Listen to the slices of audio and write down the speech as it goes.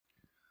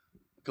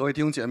各位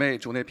弟兄姐妹，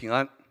主内平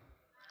安。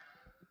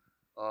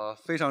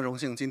非常荣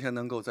幸今天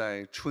能够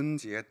在春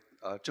节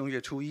正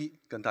月初一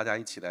跟大家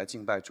一起来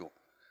敬拜主。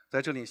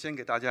在这里先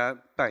给大家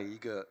拜一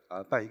个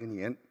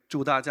年，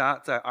祝大家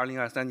在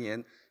2023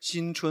年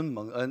新春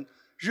蒙恩，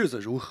日子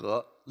如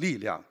何，力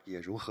量也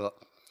如何。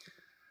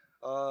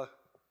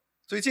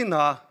最近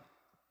呢，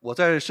我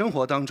在生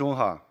活当中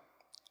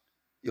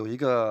有一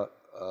个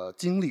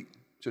经历，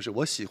就是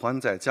我喜欢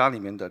在家里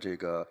面的这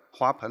个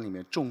花盆里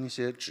面种一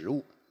些植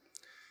物。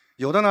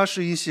有的呢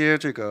是一些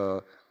这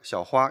个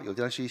小花，有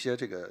的是一些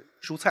这个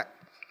蔬菜。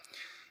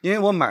因为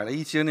我买了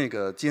一些那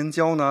个尖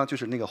椒呢，就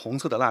是那个红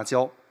色的辣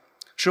椒，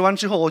吃完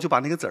之后我就把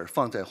那个籽儿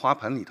放在花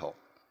盆里头。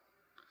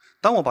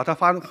当我把它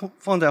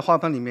放在花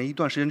盆里面一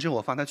段时间之后，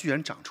我发现它居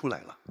然长出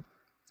来了。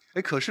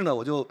可是呢，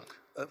我就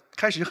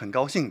开始很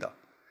高兴的。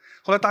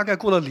后来大概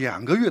过了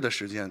2个月的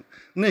时间，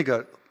那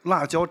个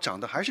辣椒长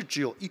得还是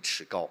只有1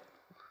尺高，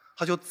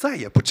它就再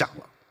也不长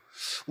了。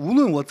无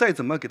论我再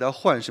怎么给它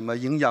换什么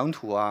营养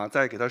土啊，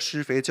再给它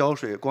施肥、浇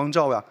水、光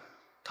照呀，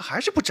它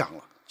还是不长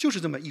了，就是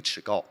这么1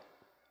尺高。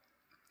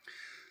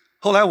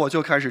后来我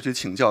就开始去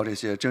请教这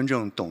些真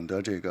正懂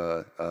得这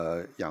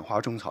个养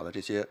花种草的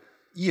这些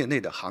业内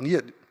的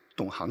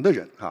懂行的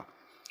人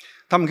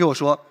他们给我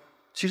说，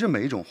其实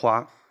每一种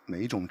花、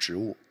每一种植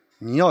物，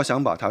你要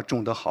想把它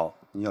种得好，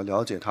你要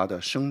了解它的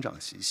生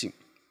长习性。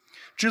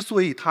之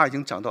所以它已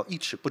经长到1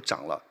尺不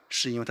长了，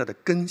是因为它的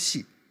根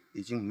系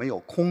已经没有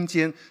空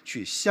间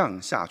去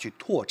向下去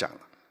拓展了，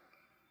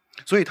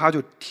所以它就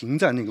停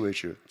在那个位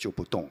置就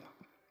不动了。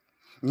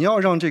你要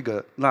让这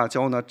个辣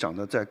椒呢长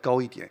得再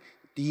高一点，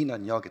第一呢，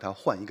你要给它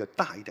换一个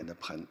大一点的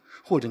盆，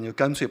或者你就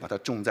干脆把它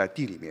种在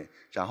地里面，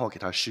然后给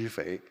它施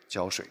肥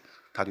浇水，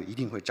它就一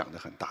定会长得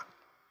很大。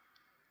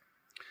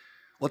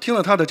我听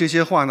了他的这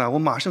些话呢，我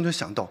马上就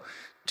想到，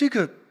这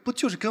个不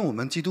就是跟我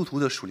们基督徒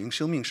的属灵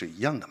生命是一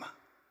样的吗？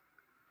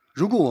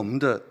如果我们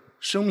的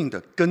生命的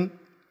根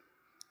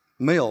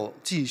没有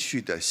继续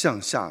的向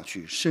下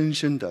去深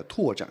深的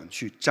拓展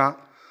去扎，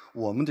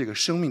我们这个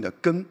生命的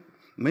根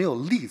没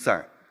有立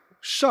在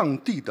上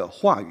帝的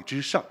话语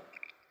之上，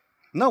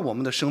那我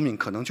们的生命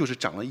可能就是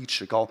长了1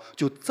尺高，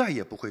就再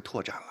也不会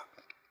拓展了。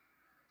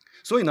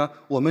所以呢，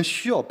我们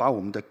需要把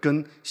我们的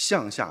根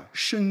向下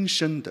深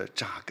深的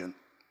扎根，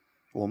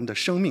我们的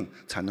生命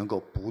才能够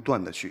不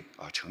断的去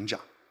成长。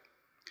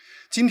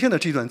今天的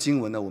这段经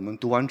文呢，我们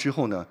读完之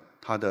后呢，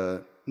它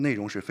的内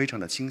容是非常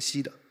的清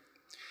晰的。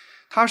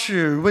它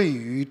是位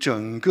于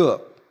整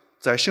个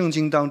在圣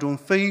经当中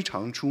非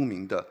常出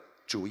名的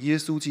主耶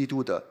稣基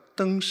督的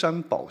登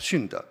山宝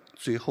训的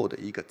最后的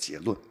一个结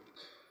论。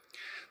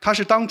它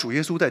是当主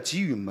耶稣在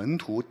给予门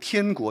徒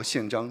天国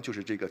宪章，就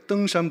是这个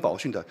登山宝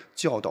训的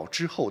教导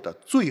之后的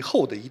最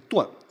后的一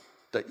段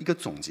的一个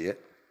总结。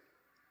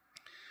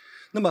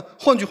那么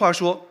换句话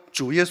说，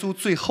主耶稣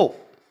最后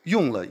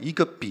用了一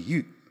个比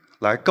喻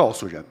来告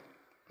诉人，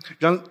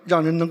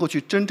让人能够去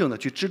真正的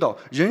去知道，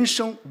人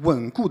生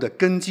稳固的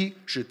根基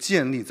是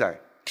建立在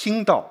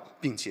听道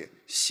并且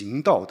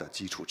行道的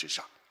基础之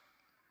上。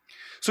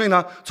所以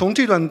呢，从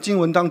这段经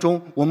文当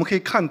中，我们可以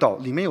看到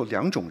里面有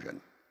2种人。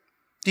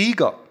第一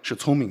个是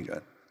聪明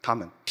人，他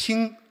们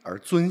听而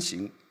遵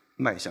行，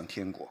迈向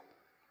天国。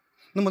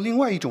那么另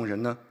外一种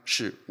人呢，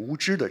是无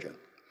知的人，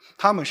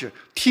他们是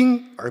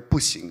听而不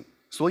行，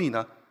所以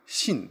呢，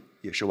信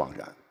也是枉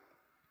然。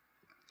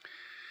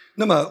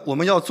那么我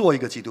们要做一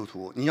个基督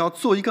徒，你要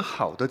做一个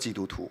好的基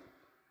督徒，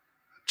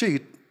这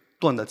一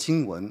段的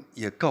经文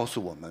也告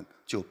诉我们，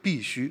就必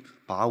须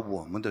把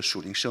我们的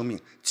属灵生命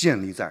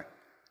建立在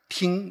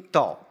听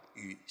道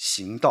与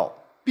行道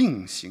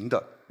并行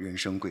的人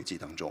生轨迹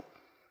当中，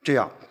这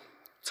样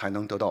才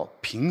能得到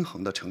平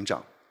衡的成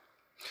长。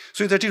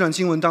所以在这段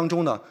经文当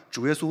中呢，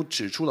主耶稣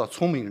指出了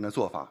聪明人的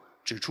做法，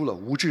指出了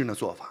无知人的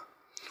做法。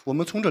我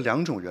们从这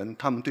2种人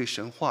他们对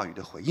神话语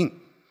的回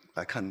应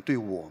来看，对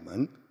我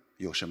们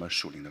有什么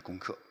属灵的功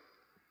课。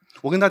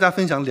我跟大家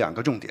分享2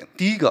个重点。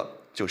第一个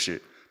就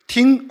是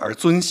听而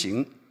遵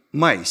行，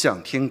迈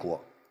向天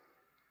国。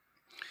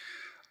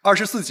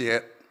24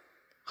节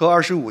和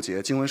25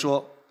节经文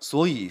说，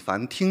所以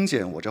凡听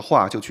见我这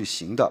话就去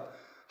行的，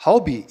好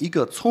比一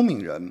个聪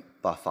明人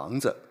把房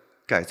子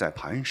盖在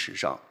磐石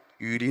上，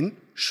雨淋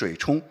水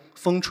冲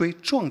风吹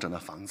撞着的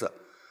房子，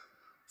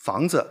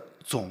房子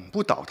总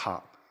不倒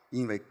塌，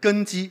因为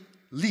根基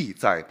立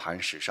在磐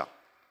石上。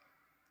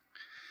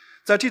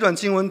在这段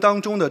经文当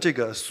中的这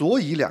个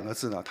所以2个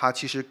字呢，它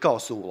其实告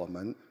诉我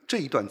们这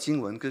一段经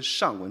文跟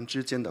上文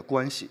之间的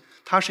关系，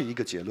它是一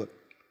个结论。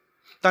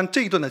但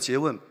这一段的结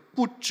论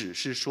不只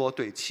是说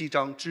对7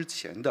章之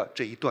前的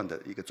这一段的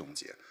一个总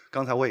结，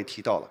刚才我也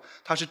提到了，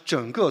它是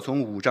整个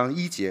从5章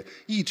1节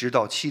一直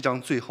到7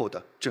章最后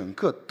的整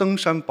个登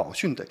山宝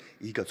训的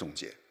一个总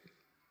结。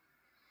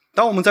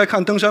当我们在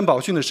看登山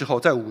宝训的时候，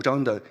在5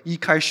章的一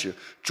开始，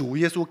主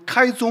耶稣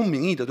开宗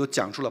明义的就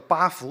讲出了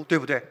8福，对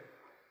不对？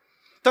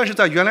但是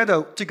在原来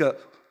的这个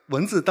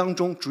文字当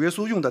中，主耶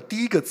稣用的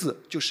第一个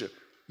字就是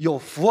有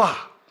福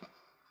啊，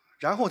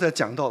然后再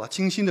讲到了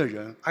清心的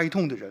人、哀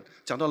痛的人，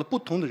讲到了不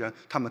同的人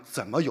他们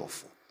怎么有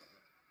福。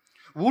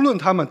无论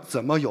他们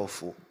怎么有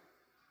福，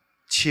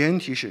前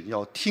提是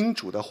要听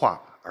主的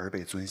话而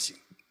被遵行。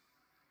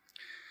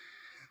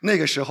那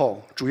个时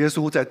候，主耶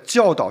稣在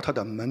教导他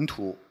的门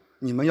徒，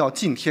你们要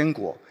进天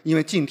国，因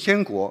为进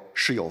天国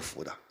是有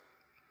福的。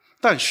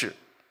但是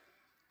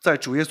在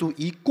主耶稣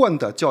一贯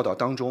的教导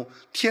当中，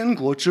天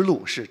国之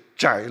路是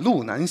窄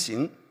路难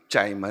行，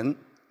窄门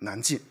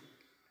难进。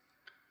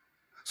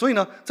所以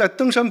呢，在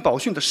登山宝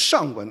训的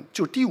上文，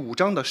就第5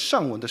章的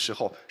上文的时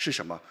候是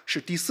什么？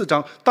是第4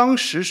章。当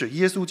时是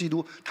耶稣基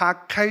督他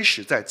开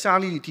始在加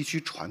利利地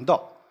区传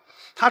道，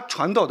他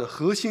传道的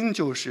核心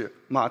就是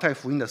马太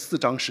福音的4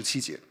章17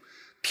节：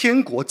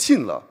天国近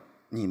了，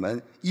你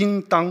们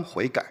应当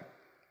悔改。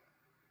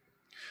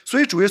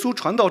所以主耶稣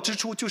传道之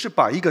初，就是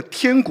把一个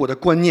天国的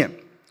观念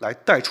来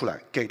带出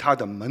来给他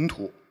的门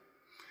徒，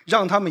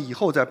让他们以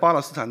后在巴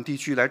勒斯坦地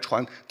区来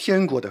传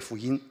天国的福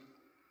音。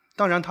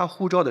当然，他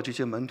呼召的这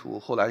些门徒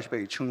后来是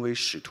被称为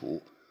使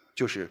徒，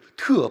就是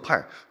特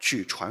派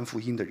去传福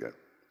音的人。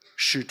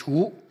使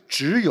徒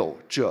只有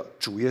这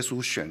主耶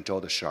稣选召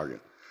的12人。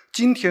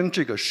今天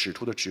这个使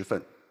徒的职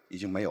分已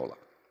经没有了。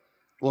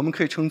我们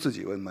可以称自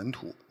己为门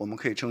徒，我们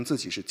可以称自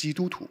己是基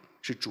督徒，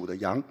是主的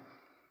羊，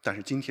但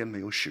是今天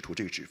没有使徒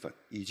这个职分，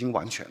已经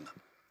完全了。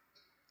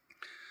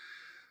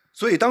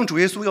所以当主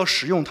耶稣要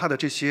使用他的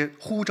这些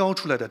呼召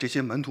出来的这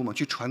些门徒们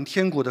去传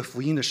天国的福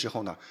音的时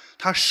候呢，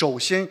他首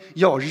先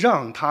要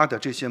让他的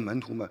这些门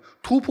徒们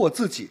突破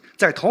自己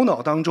在头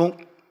脑当中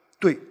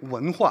对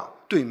文化、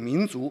对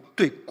民族、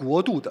对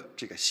国度的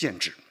这个限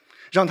制，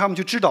让他们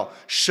去知道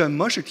什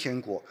么是天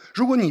国。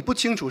如果你不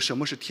清楚什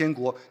么是天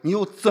国，你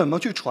又怎么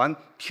去传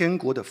天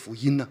国的福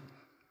音呢？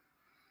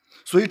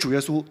所以主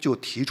耶稣就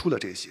提出了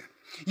这些。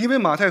因为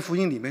马太福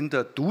音里面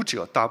的读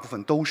者大部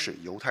分都是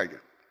犹太人，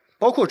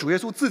包括主耶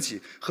稣自己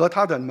和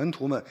他的门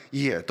徒们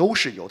也都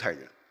是犹太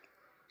人。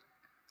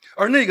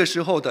而那个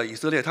时候的以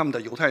色列，他们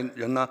的犹太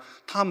人呢，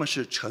他们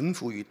是臣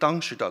服于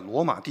当时的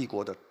罗马帝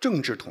国的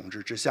政治统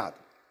治之下的。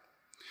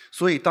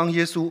所以当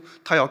耶稣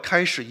他要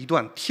开始一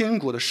段天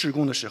国的事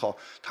工的时候，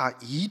他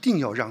一定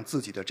要让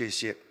自己的这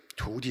些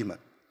徒弟们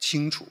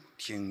清楚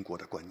天国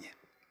的观念。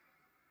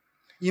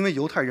因为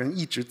犹太人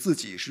一直自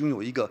己是拥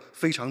有一个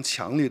非常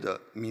强烈的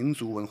民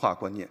族文化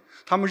观念，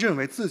他们认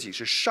为自己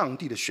是上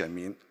帝的选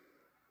民，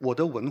我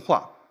的文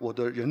化、我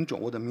的人种、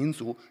我的民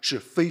族是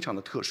非常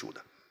的特殊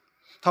的，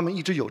他们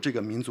一直有这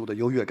个民族的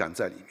优越感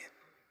在里面。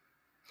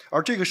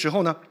而这个时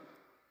候呢，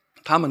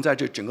他们在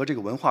这整个这个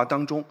文化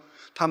当中，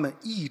他们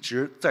一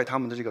直在他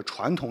们的这个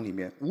传统里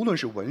面，无论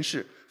是文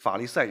士、法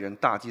利赛人、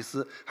大祭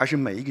司，还是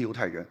每一个犹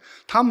太人，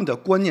他们的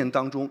观念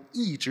当中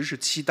一直是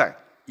期待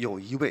有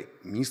一位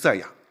弥赛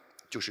亚，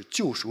就是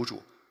救赎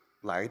主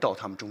来到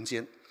他们中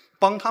间，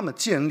帮他们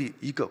建立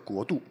一个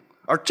国度，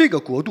而这个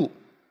国度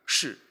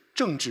是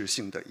政治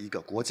性的一个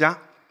国家，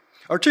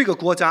而这个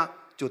国家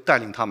就带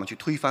领他们去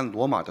推翻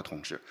罗马的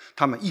统治。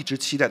他们一直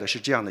期待的是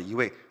这样的一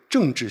位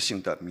政治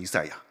性的弥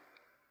赛亚。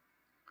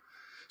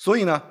所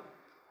以呢，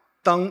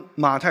当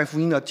马太福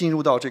音呢进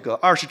入到这个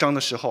20章的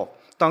时候，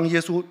当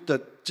耶稣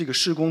的这个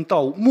事工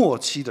到末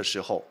期的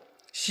时候，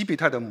西比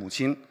泰的母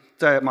亲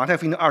在马太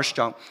福音的20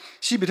章，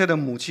西比泰的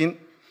母亲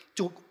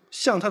就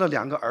向他的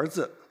2个儿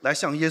子来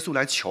向耶稣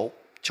来求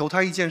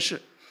他一件事。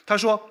他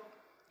说，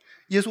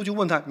耶稣就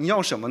问他，你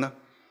要什么呢？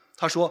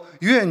他说，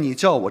愿你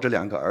叫我这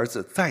2个儿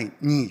子在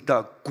你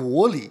的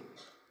国里，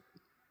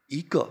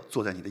一个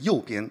坐在你的右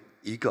边，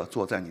一个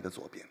坐在你的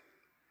左边。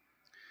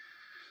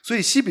所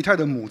以西比泰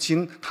的母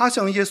亲她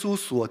向耶稣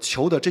所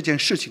求的这件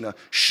事情呢，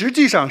实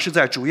际上是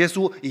在主耶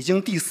稣已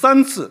经第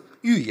3次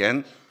预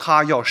言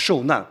他要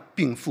受难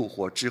并复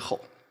活之后。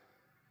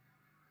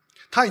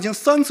他已经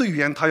3次预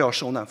言他要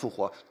受难复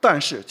活，但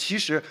是其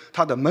实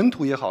他的门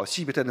徒也好，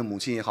西比泰的母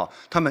亲也好，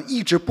他们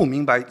一直不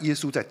明白耶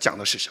稣在讲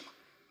的是什么。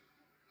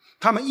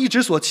他们一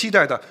直所期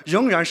待的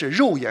仍然是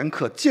肉眼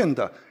可见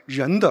的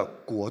人的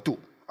国度，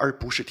而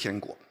不是天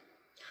国。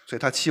所以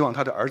他期望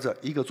他的儿子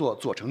一个做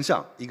左丞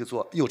相，一个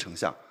做右丞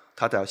相，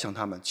他得要向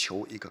他们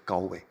求一个高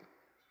位。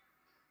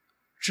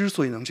之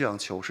所以能这样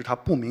求，是他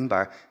不明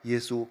白耶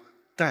稣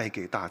带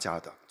给大家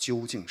的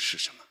究竟是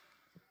什么。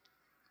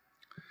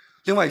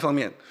另外一方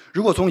面，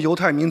如果从犹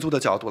太民族的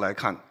角度来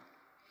看，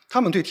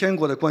他们对天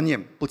国的观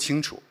念不清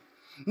楚，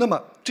那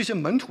么这些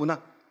门徒呢，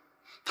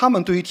他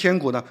们对于天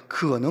国呢，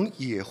可能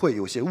也会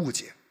有些误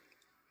解。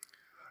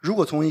如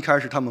果从一开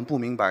始他们不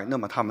明白，那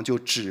么他们就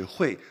只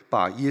会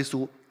把耶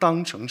稣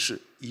当成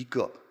是一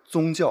个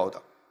宗教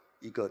的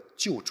一个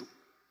救主，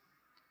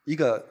一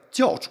个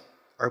教主，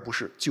而不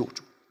是救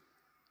主。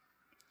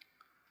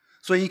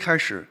所以一开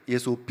始耶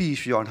稣必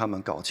须要让他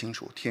们搞清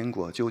楚天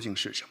国究竟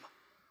是什么。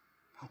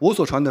我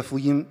所传的福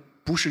音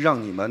不是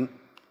让你们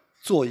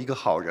做一个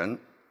好人，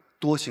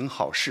多行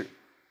好事，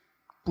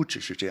不只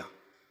是这样。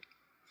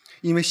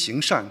因为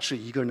行善是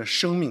一个人的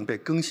生命被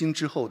更新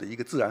之后的一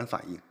个自然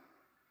反应。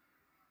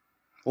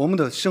我们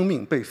的生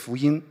命被福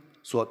音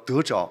所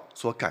得着、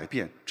所改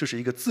变，这是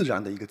一个自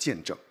然的一个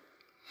见证。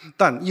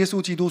但耶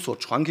稣基督所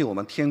传给我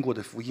们天国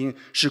的福音，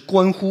是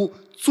关乎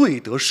罪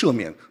得赦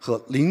免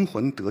和灵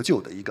魂得救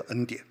的一个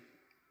恩典，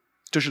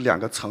这是2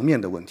个层面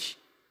的问题。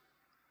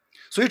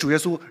所以主耶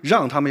稣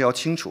让他们要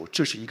清楚，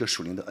这是一个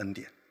属灵的恩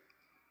典。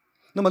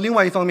那么另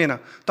外一方面呢，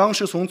当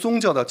时从宗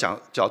教的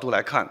角度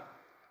来看，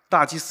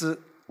大祭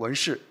司、文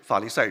士、法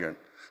利赛人，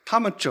他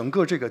们整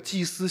个这个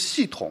祭司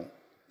系统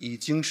已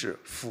经是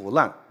腐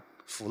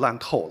烂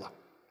透了。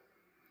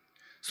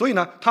所以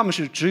呢，他们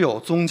是只有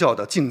宗教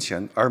的敬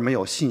虔，而没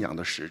有信仰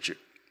的实质。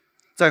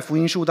在福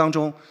音书当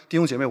中，弟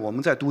兄姐妹，我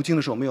们在读经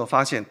的时候没有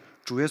发现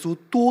主耶稣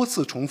多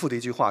次重复的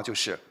一句话，就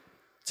是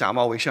假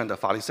冒为善的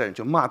法利赛人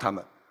就骂他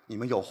们，你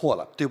们有祸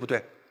了，对不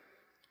对？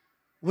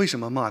为什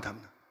么骂他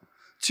们呢？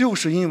就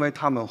是因为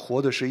他们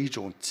活的是一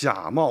种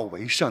假冒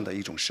为善的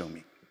一种生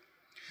命。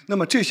那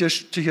么这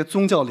些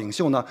宗教领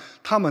袖呢，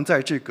他们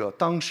在这个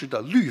当时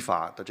的律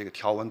法的这个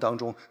条文当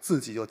中，自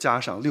己又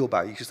加上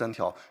613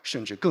条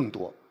甚至更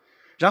多，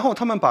然后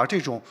他们把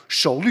这种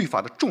守律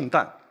法的重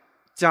担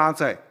加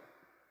在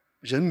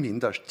人民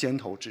的肩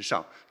头之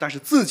上，但是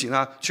自己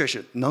呢却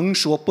是能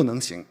说不能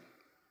行。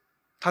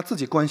他自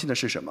己关心的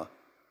是什么？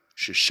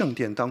是圣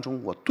殿当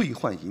中我兑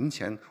换银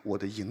钱，我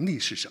的盈利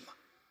是什么？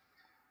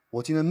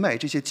我今天卖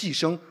这些寄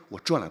生，我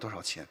赚了多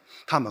少钱？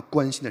他们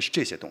关心的是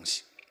这些东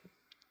西。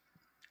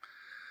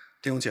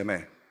弟兄姐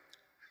妹，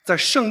在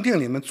圣殿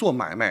里面做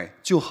买卖，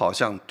就好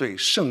像对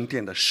圣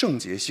殿的圣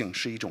洁性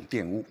是一种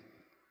玷污。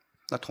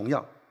那同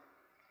样，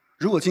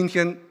如果今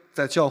天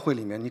在教会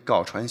里面你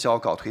搞传销、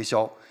搞推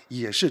销，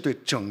也是对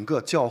整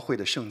个教会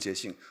的圣洁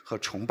性和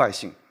崇拜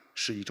性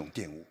是一种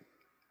玷污。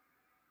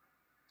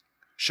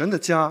神的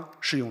家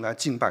是用来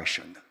敬拜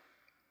神的，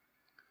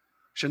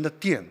神的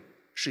殿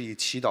是以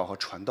祈祷和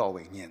传道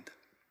为念的，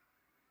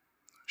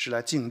是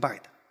来敬拜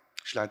的，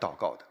是来祷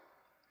告的。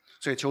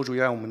所以求主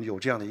让我们有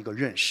这样的一个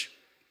认识。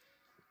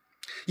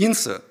因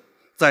此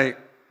在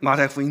马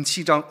太福音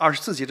7章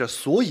24节的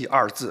所以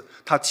二字，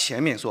它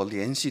前面所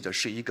联系的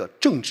是一个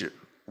政治、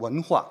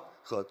文化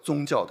和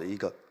宗教的一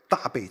个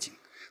大背景。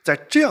在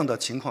这样的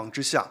情况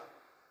之下，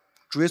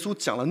主耶稣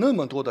讲了那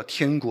么多的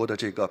天国的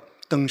这个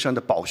登山的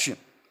宝训，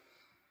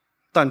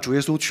但主耶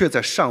稣却在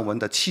上文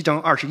的7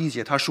章21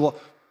节他说，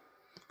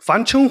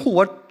凡称呼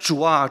我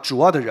主啊主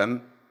啊的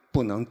人，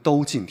不能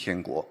都进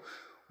天国，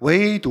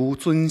唯独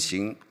遵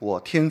行我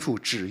天父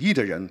旨意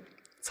的人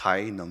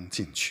才能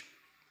进去。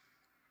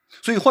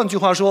所以换句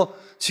话说，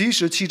其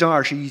实7章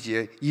21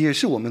节也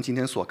是我们今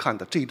天所看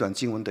的这段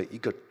经文的一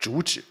个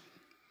主旨，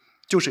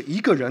就是一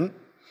个人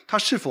他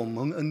是否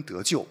蒙恩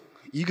得救，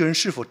一个人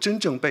是否真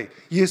正被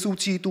耶稣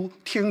基督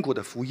天国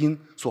的福音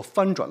所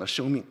翻转了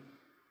生命，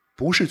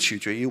不是取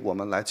决于我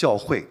们来教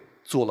会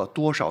做了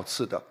多少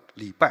次的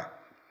礼拜，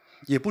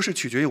也不是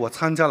取决于我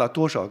参加了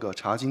多少个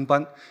查经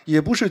班，也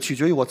不是取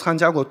决于我参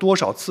加过多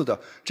少次的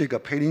这个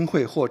培灵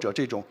会或者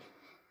这种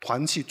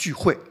团契聚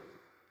会，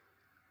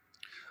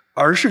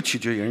而是取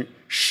决于人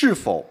是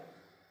否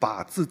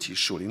把自己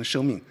属灵的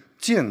生命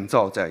建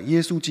造在耶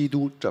稣基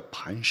督这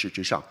磐石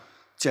之上。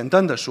简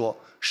单的说，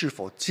是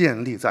否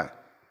建立在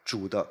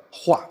主的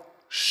话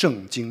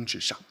圣经之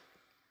上。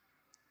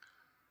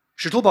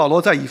使徒保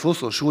罗在以弗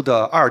所书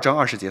的2章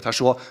20节他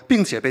说，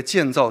并且被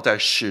建造在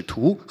使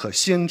徒和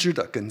先知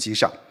的根基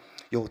上，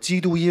有基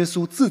督耶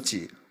稣自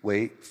己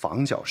为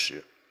房角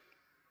石。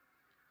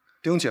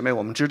弟兄姐妹，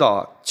我们知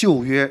道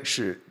旧约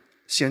是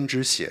先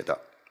知写的，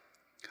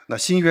那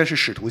新约是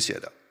使徒写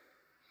的，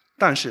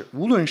但是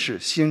无论是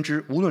先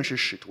知无论是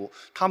使徒，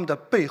他们的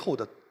背后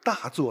的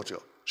大作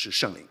者是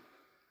圣灵，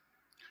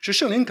是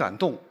圣灵感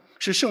动，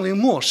是圣灵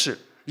默示，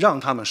让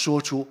他们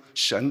说出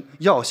神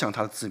要向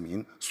他的子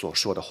民所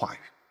说的话语。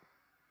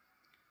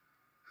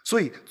所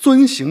以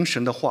遵行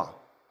神的话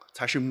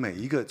才是每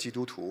一个基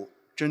督徒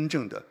真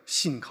正的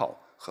信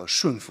靠和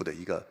顺服的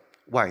一个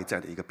外在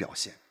的一个表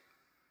现，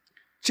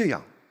这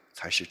样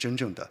才是真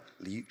正的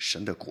离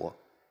神的国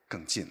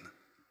更近了。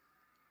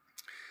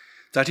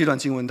在这段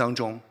经文当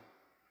中，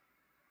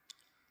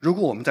如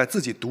果我们在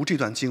自己读这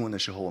段经文的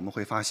时候，我们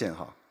会发现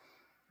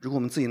如果我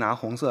们自己拿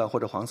红色或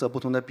者黄色不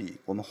同的笔，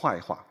我们画一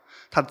画，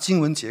它的经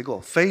文结构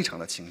非常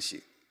的清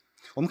晰。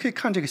我们可以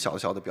看这个小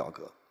小的表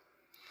格，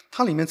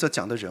它里面所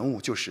讲的人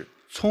物就是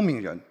聪明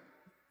人、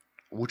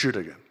无知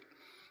的人，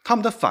他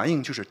们的反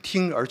应就是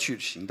听而去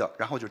行的，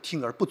然后就是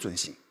听而不遵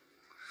行。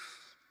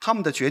他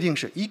们的决定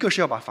是一个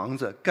是要把房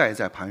子盖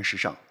在磐石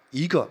上，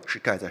一个是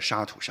盖在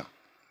沙土上，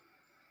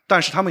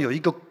但是他们有一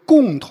个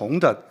共同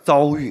的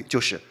遭遇，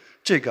就是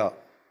这个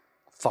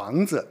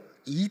房子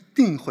一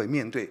定会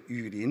面对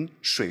雨淋、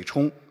水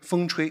冲、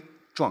风吹，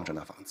撞着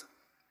那房子。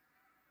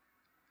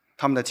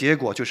他们的结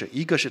果就是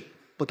一个是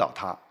不倒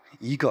塌，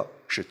一个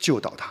是就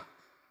倒塌。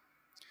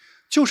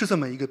就是这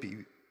么一个比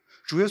喻，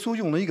主耶稣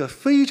用了一个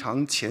非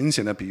常浅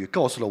显的比喻，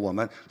告诉了我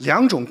们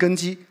两种根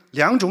基、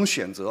两种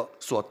选择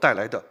所带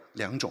来的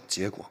两种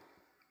结果。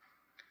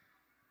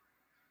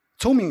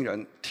聪明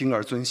人听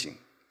而遵行，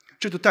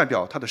这就代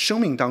表他的生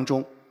命当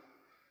中，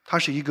他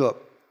是一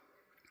个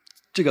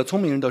这个聪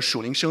明人的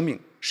属灵生命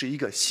是一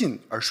个信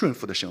而顺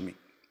服的生命。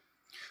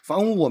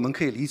房屋我们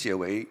可以理解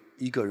为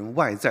一个人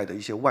外在的一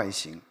些外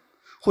形，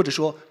或者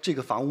说这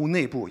个房屋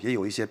内部也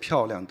有一些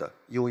漂亮的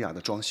优雅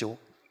的装修，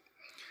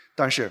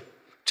但是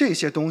这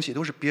些东西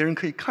都是别人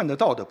可以看得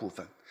到的部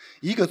分。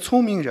一个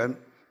聪明人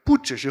不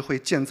只是会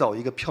建造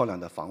一个漂亮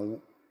的房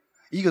屋，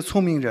一个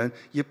聪明人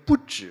也不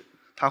止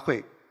他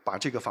会把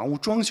这个房屋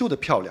装修的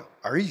漂亮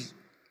而已。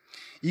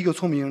一个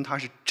聪明人，他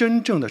是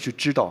真正的去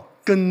知道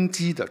根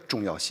基的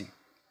重要性。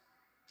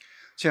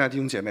亲爱的弟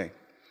兄姐妹，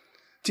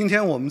今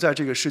天我们在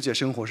这个世界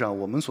生活上，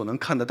我们所能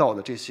看得到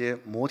的这些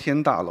摩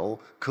天大楼，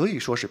可以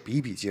说是比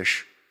比皆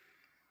是。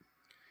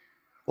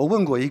我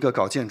问过一个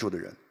搞建筑的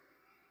人，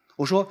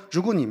我说：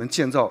如果你们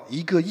建造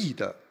1个亿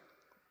的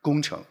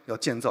工程，要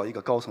建造一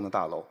个高层的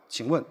大楼，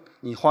请问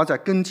你花在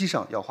根基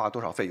上要花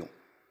多少费用？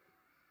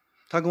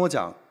他跟我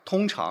讲，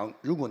通常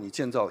如果你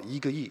建造1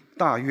个亿，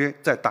大约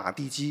在打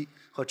地基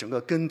和整个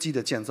根基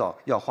的建造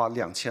要花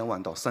2000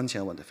万到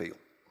3000万的费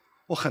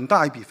用，很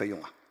大一笔费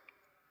用啊。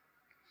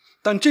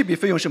但这笔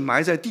费用是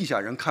埋在地下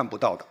人看不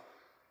到的，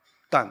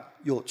但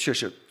又却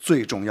是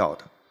最重要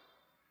的。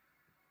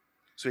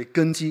所以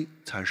根基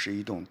才是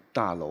一栋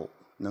大楼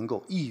能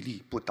够屹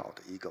立不倒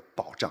的一个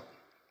保障。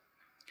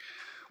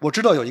我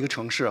知道有一个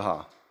城市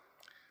哈，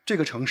这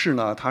个城市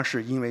呢，它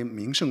是因为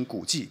名胜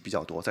古迹比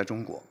较多，在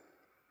中国。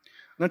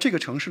那这个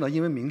城市呢，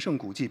因为名胜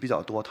古迹比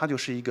较多，它就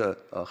是一个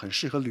很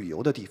适合旅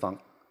游的地方。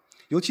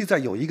尤其在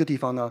有一个地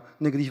方呢，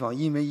那个地方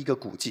因为一个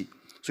古迹，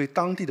所以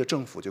当地的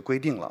政府就规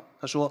定了，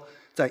他说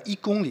在1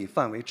公里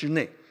范围之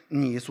内，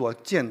你所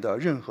建的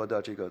任何的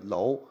这个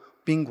楼、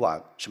宾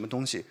馆什么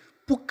东西，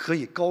不可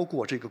以高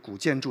过这个古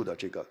建筑的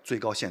这个最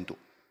高限度。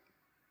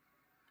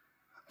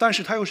但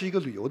是它又是一个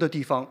旅游的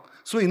地方，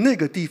所以那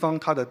个地方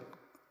它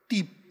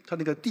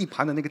那个地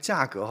盘的那个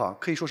价格哈，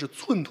可以说是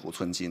寸土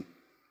寸金。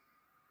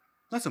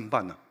那怎么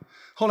办呢？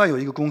后来有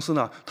一个公司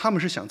呢，他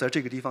们是想在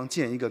这个地方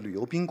建一个旅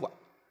游宾馆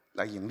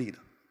来盈利的，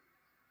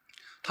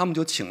他们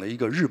就请了一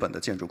个日本的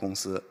建筑公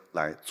司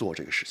来做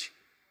这个事情。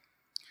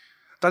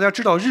大家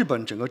知道，日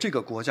本整个这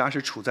个国家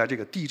是处在这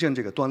个地震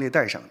这个断裂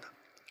带上的，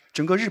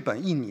整个日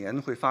本一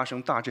年会发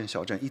生大震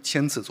小震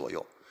1000次左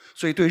右，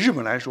所以对日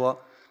本来说，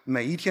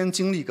每一天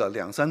经历个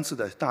2、3次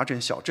的大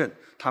震小震，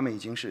他们已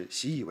经是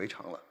习以为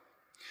常了。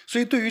所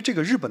以对于这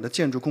个日本的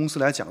建筑公司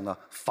来讲呢，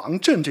防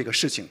震这个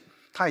事情，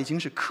它已经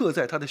是刻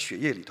在他的血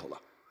液里头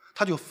了，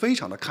他就非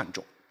常的看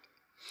重。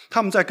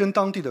他们在跟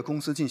当地的公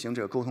司进行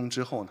这个沟通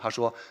之后，他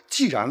说：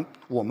既然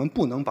我们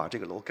不能把这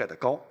个楼盖得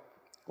高，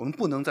我们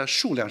不能在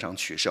数量上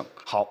取胜，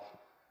好，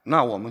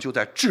那我们就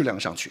在质量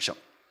上取胜。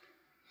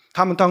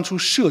他们当初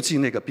设计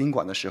那个宾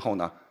馆的时候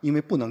呢，因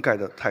为不能盖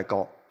得太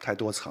高、太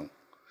多层，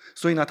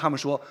所以呢，他们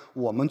说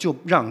我们就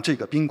让这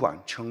个宾馆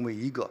成为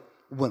一个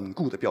稳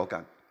固的标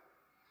杆。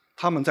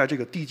他们在这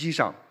个地基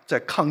上，在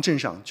抗震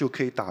上就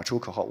可以打出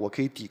口号：我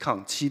可以抵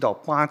抗7到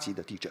8级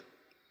的地震。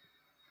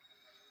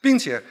并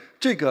且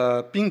这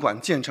个宾馆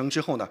建成之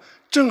后呢，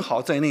正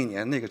好在那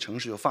年那个城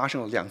市就发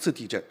生了2次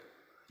地震，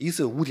一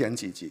次5点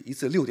几级，一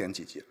次6点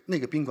几级，那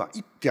个宾馆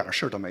一点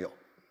事儿都没有。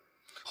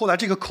后来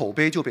这个口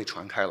碑就被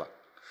传开了，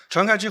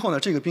传开之后呢，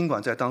这个宾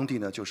馆在当地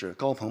呢就是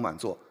高朋满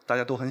座，大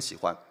家都很喜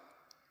欢。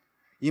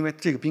因为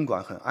这个宾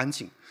馆很安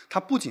静，它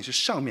不仅是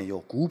上面有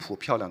古朴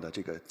漂亮的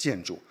这个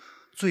建筑，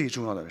最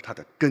重要的是它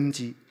的根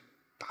基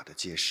打得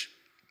结实，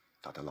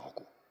打得牢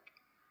固。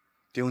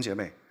弟兄姐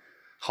妹，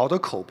好的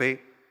口碑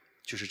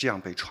就是这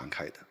样被传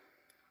开的。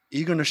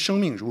一个人的生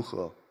命如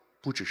何，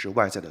不只是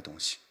外在的东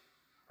西，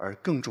而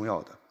更重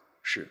要的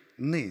是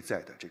内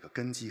在的这个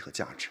根基和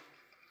价值。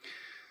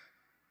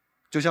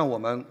就像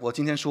我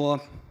今天说，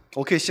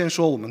我可以先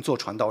说我们做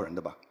传道人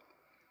的吧。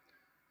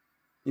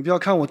你不要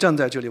看我站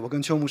在这里，我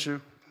跟邱牧师，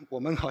我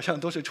们好像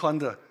都是穿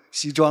的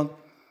西装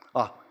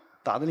啊，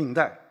打的领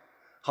带，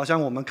好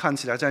像我们看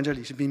起来在这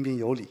里是彬彬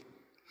有礼。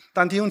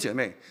但弟兄姐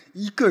妹，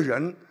一个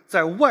人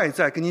在外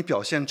在给你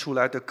表现出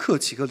来的客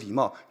气和礼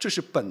貌，这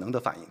是本能的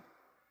反应，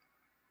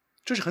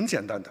这是很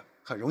简单的，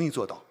很容易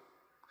做到。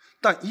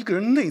但一个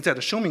人内在的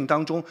生命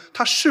当中，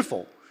他是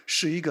否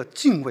是一个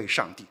敬畏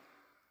上帝、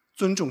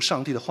尊重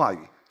上帝的话语、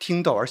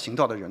听道而行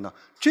道的人呢？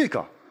这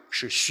个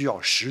是需要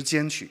时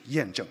间去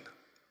验证的。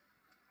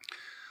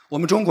我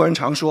们中国人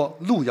常说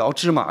“路遥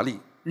知马力，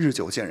日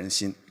久见人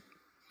心”。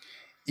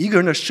一个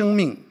人的生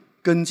命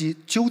根基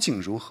究竟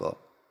如何，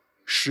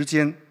时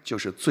间就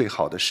是最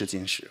好的试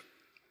金石。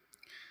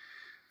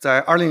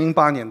在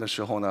2008年的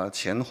时候呢，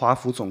前华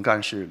府总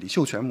干事李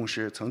秀全牧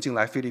师曾经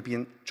来菲律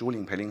宾主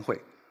领培灵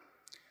会。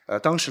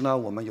当时呢，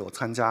我们有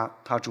参加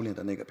他主领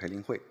的那个培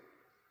灵会。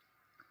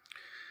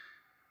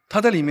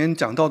他在里面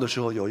讲道的时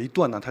候，有一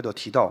段呢，他就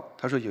提到，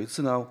他说有一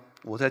次呢，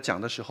我在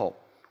讲的时候，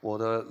我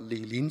的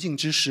李林静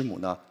之师母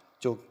呢，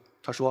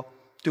他说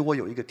对我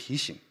有一个提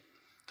醒，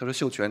他说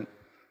秀全，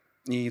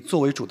你作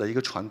为主的一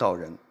个传道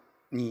人，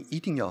你一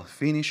定要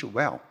finish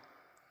well。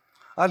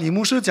李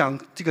牧师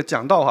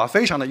讲道哈，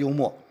非常的幽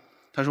默。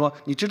他说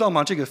你知道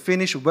吗？这个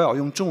finish well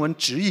用中文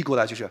直译过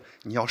来就是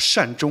你要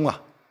善终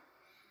啊。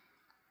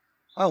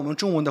按我们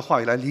中文的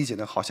话语来理解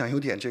呢，好像有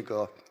点这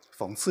个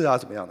讽刺啊，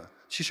怎么样的？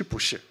其实不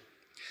是，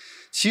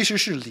其实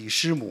是李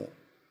师母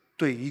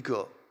对一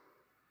个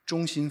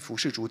忠心服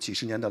侍主几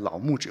十年的老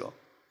牧者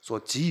所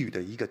给予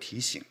的一个提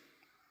醒。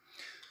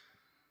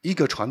一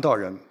个传道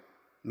人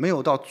没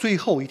有到最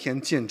后一天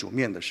见主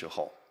面的时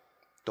候，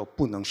都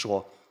不能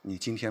说你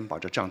今天把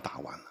这仗打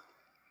完了。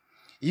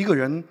一个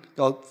人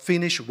要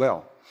finish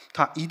well，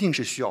 他一定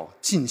是需要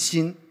尽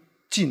心、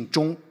尽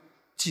忠、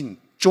尽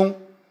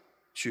忠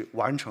去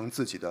完成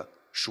自己的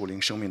属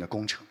灵生命的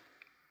工程。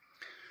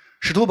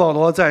使徒保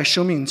罗在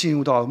生命进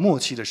入到末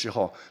期的时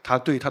候，他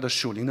对他的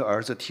属灵的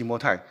儿子提摩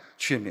太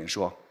劝勉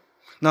说：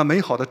那美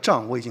好的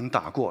仗我已经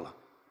打过了，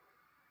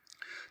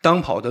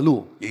当跑的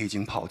路也已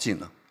经跑尽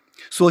了，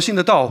所信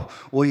的道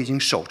我已经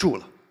守住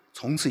了，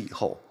从此以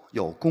后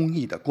有公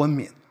义的冠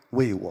冕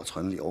为我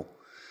存留，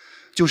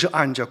就是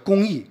按着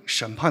公义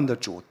审判的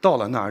主到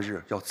了那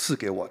日要赐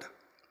给我的，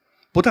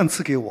不但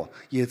赐给我，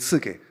也赐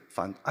给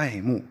凡爱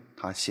慕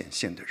他显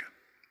现的人。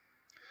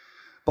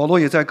保罗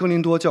也在哥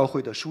林多教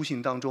会的书信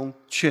当中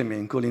劝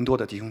勉哥林多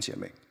的弟兄姐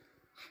妹，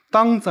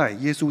当在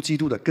耶稣基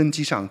督的根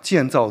基上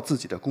建造自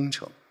己的工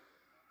程，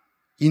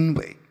因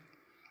为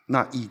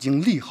那已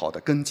经立好的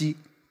根基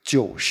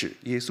就是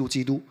耶稣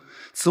基督，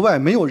此外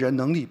没有人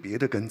能立别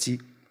的根基。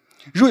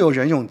若有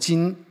人用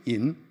金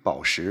银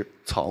宝石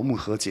草木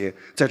禾秸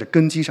在这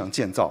根基上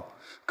建造，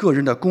个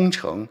人的工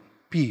程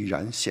必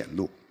然显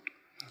露，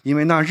因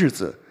为那日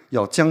子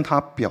要将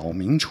它表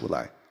明出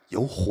来，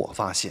有火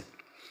发现，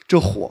这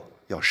火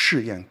要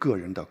试验个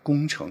人的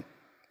工程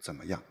怎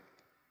么样。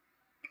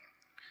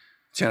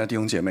亲爱的弟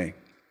兄姐妹，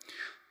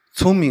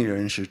聪明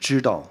人是知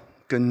道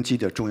根基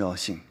的重要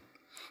性，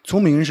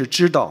聪明人是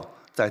知道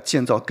在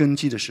建造根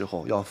基的时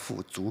候要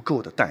付足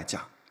够的代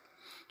价，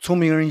聪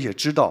明人也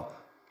知道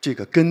这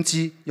个根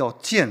基要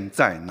建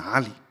在哪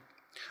里，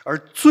而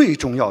最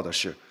重要的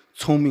是，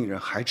聪明人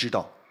还知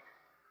道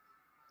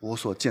我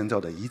所建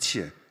造的一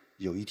切，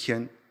有一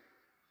天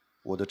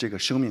我的这个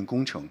生命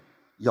工程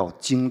要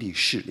经历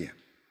试炼，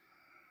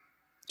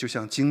就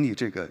像经历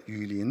这个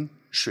雨淋、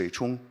水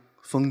冲、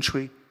风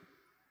吹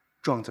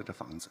撞在这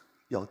房子，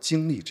要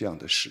经历这样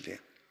的试炼。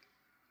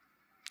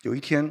有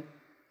一天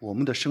我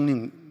们的生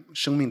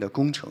命的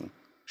工程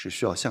是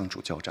需要向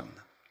主交账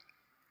的。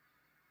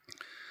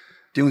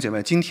弟兄姐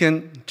妹，今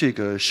天这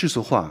个世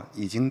俗化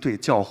已经对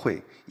教会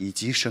以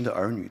及神的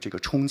儿女这个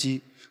冲击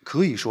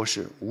可以说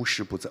是无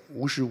时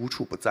无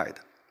处不在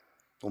的。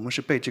我们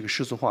是被这个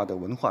世俗化的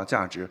文化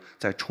价值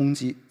在冲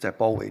击、在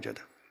包围着的。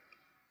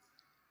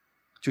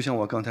就像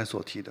我刚才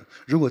所提的，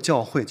如果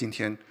教会今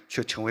天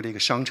却成为了一个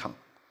商场，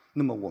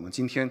那么我们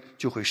今天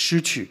就会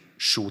失去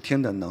属天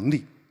的能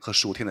力和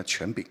属天的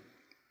权柄。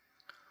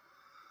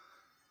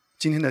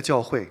今天的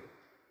教会，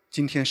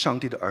今天上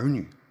帝的儿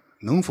女，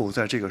能否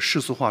在这个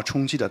世俗化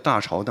冲击的大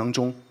潮当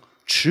中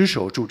持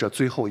守住这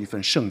最后一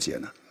份圣洁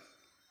呢？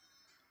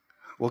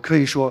我可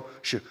以说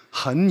是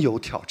很有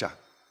挑战。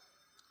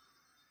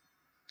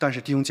但是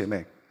弟兄姐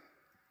妹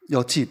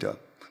要记得，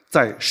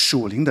在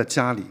属灵的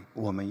家里，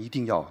我们一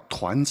定要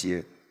团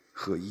结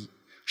合一。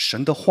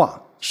神的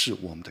话是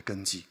我们的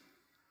根基，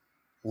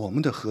我们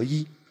的合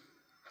一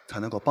才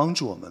能够帮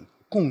助我们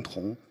共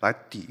同来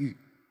抵御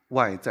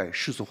外在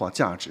世俗化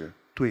价值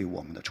对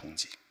我们的冲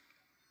击。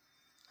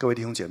各位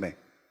弟兄姐妹，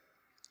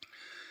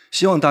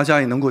希望大家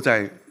也能够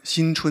在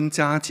新春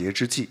佳节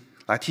之际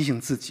来提醒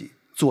自己，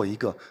做一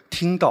个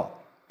听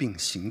道并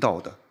行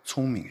道的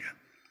聪明人。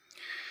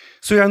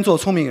虽然做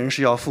聪明人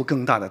是要付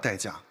更大的代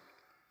价，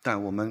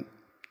但我们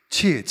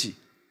切记，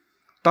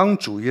当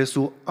主耶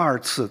稣二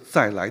次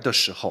再来的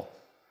时候，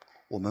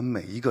我们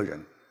每一个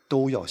人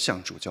都要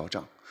向主交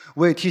账。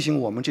我也提醒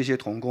我们这些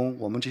同工，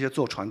我们这些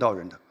做传道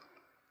人的，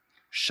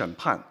审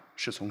判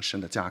是从神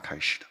的家开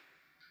始的，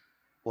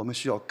我们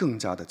需要更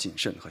加的谨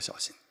慎和小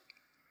心。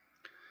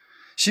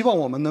希望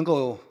我们能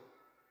够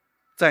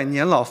在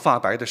年老发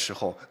白的时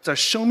候，在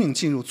生命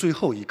进入最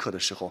后一刻的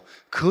时候，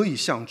可以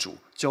向主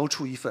交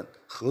出一份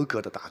合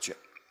格的答卷，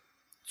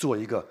做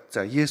一个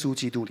在耶稣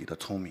基督里的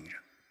聪明人。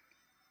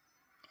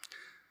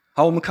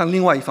好，我们看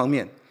另外一方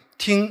面，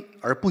听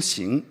而不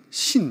行，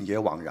信也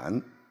枉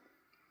然。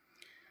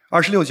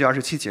26节、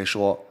27节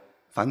说，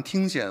凡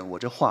听见我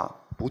这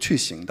话不去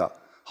行的，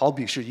好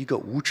比是一个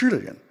无知的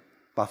人，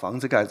把房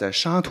子盖在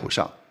沙土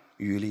上，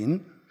雨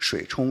淋、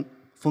水冲、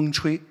风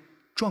吹，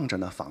撞着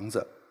那房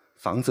子，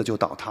房子就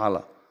倒塌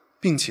了，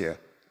并且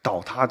倒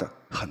塌的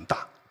很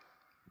大。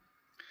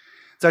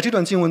在这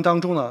段经文当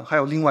中呢，还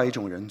有另外一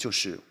种人，就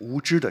是无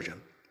知的人，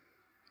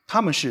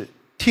他们是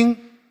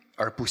听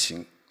而不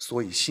行，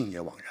所以信也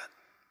枉然。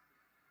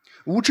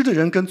无知的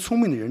人跟聪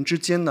明的人之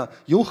间呢，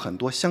有很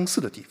多相似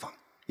的地方，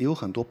也有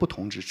很多不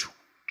同之处。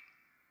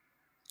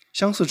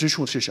相似之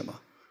处是什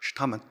么？是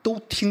他们都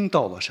听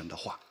到了神的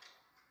话。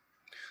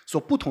所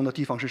不同的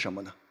地方是什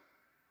么呢？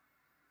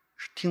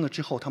是听了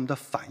之后他们的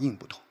反应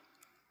不同，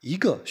一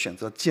个选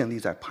择建立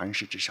在磐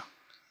石之上，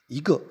一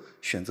个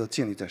选择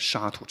建立在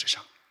沙土之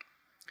上。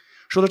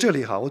说到这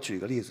里哈，我举一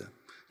个例子，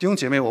弟兄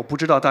姐妹，我不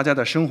知道大家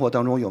在生活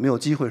当中有没有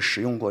机会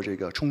使用过这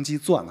个冲击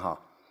钻哈？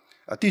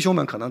弟兄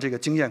们可能这个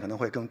经验可能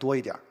会更多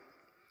一点。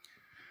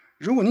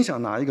如果你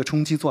想拿一个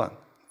冲击钻，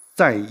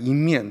在一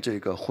面这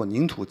个混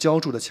凝土浇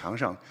筑的墙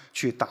上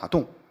去打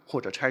洞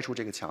或者拆除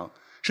这个墙，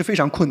是非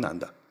常困难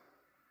的，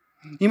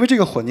因为这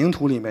个混凝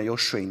土里面有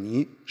水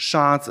泥、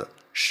沙子、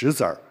石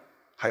子儿，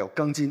还有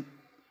钢筋，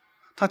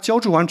它浇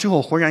筑完之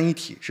后浑然一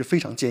体，是非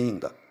常坚硬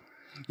的。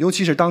尤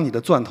其是当你的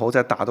钻头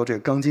在打到这个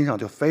钢筋上，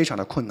就非常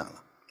的困难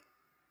了。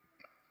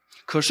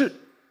可是，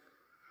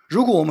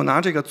如果我们拿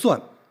这个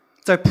钻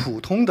在普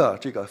通的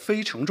这个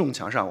非承重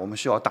墙上，我们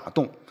需要打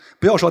洞，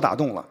不要说打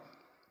洞了，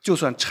就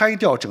算拆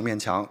掉整面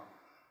墙，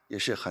也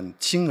是很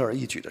轻而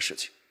易举的事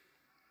情。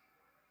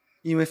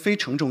因为非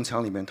承重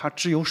墙里面它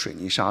只有水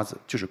泥沙子，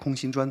就是空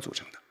心砖组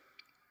成的，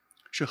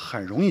是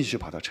很容易去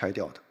把它拆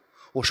掉的。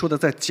我说的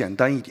再简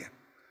单一点，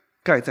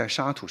盖在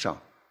沙土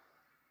上，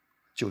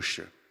就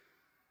是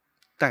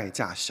代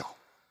价小，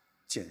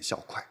见效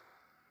快。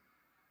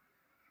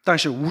但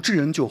是无知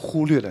人就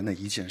忽略了那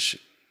一件事，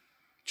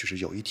就是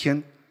有一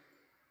天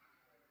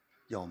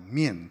要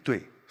面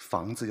对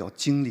房子要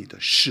经历的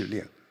试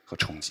炼和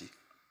冲击。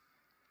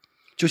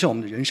就像我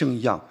们的人生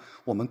一样，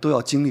我们都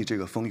要经历这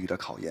个风雨的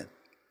考验。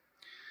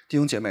弟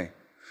兄姐妹，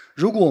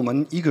如果我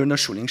们一个人的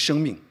属灵生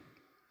命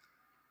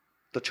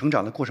的成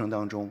长的过程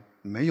当中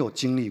没有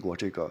经历过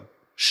这个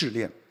试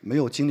炼，没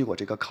有经历过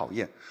这个考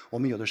验，我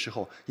们有的时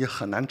候也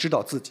很难知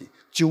道自己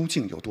究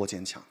竟有多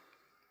坚强。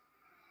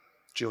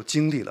只有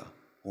经历了，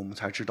我们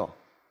才知道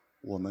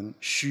我们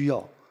需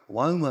要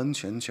完完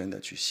全全的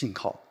去信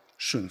靠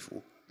顺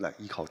服来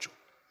依靠主。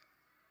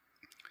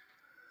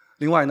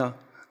另外呢，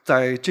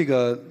在这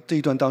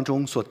一段当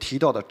中所提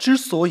到的，之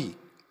所以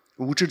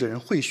无知的人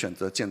会选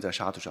择建在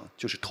沙土上，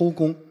就是偷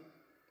工，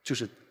就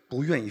是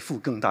不愿意付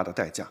更大的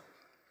代价。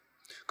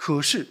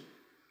可是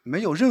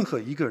没有任何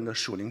一个人的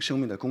属灵生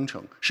命的工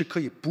程是可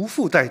以不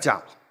付代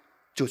价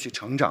就去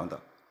成长的，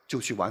就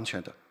去完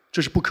全的，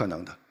这是不可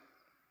能的。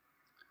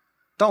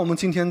当我们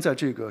今天在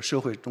这个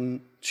社会中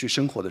去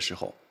生活的时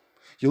候，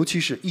尤其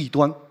是异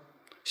端、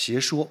邪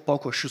说，包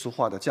括世俗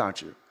化的价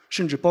值，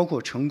甚至包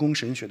括成功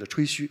神学的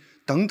吹嘘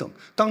等等，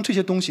当这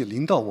些东西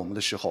临到我们的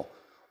时候，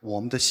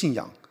我们的信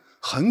仰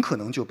很可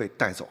能就被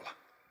带走了，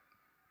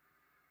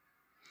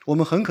我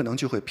们很可能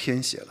就会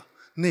偏斜了。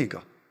那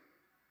个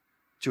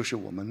就是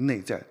我们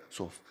内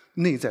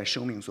在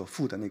生命所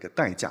付的那个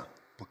代价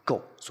不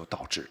够所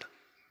导致的。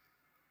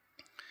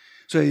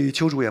所以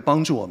求主也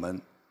帮助我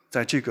们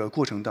在这个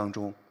过程当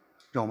中，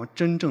让我们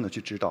真正的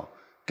去知道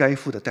该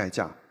付的代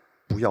价，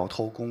不要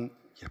偷工，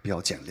也不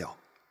要减料。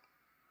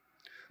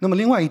那么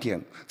另外一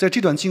点，在这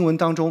段经文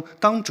当中，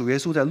当主耶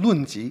稣在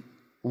论及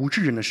无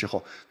知人的时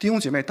候，弟兄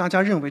姐妹，大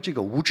家认为这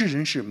个无知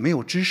人是没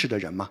有知识的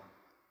人吗？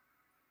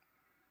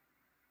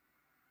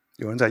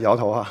有人在摇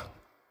头啊。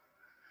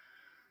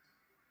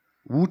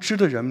无知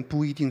的人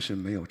不一定是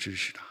没有知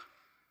识的。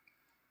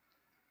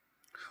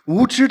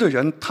无知的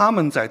人，他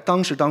们在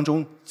当时当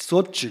中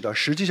所指的，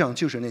实际上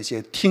就是那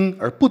些听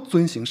而不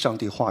遵行上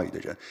帝话语的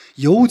人，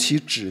尤其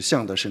指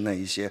向的是那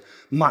一些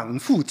满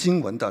腹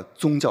经文的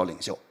宗教领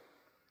袖。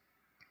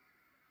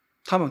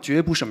他们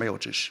绝不是没有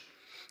知识，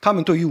他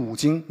们对于五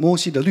经、摩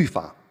西的律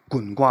法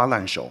滚瓜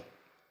烂熟，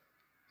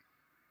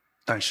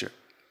但是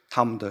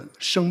他们的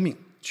生命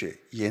却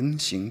言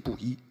行不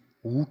一，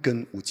无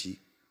根无基。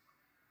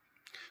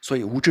所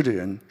以无知的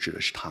人指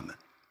的是他们。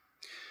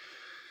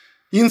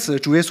因此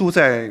主耶稣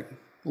在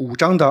5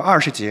章的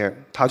20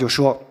节，他就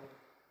说，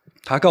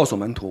他告诉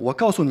门徒，我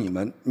告诉你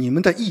们，你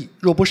们的义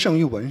若不胜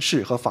于文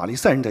士和法利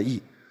赛人的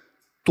义，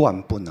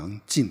断不能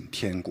进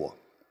天国。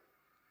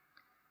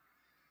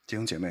弟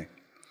兄姐妹，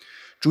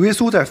主耶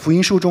稣在福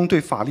音书中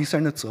对法利赛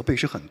人的责备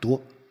是很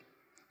多，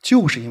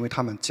就是因为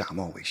他们假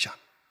冒为善。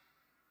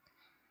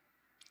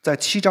在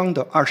7章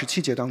的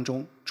27节当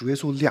中，主耶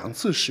稣2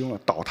次使用了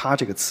倒塌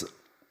这个词。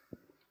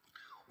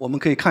我们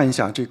可以看一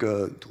下这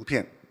个图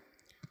片。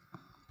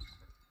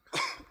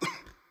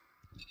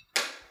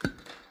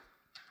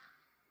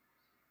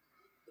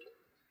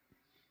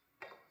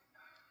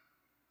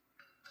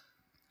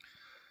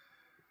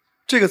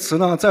这个词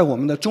呢，在我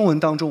们的中文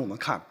当中，我们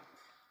看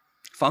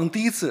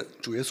第一次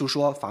主耶稣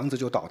说房子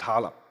就倒塌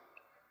了，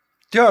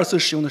第2次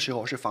使用的时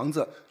候是房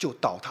子就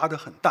倒塌的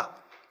很大，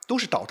都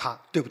是倒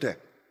塌，对不对？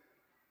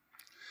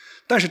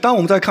但是当我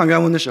们在看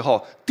原文的时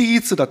候，第一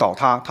次的倒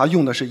塌它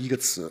用的是一个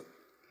词，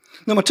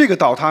那么这个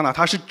倒塌呢，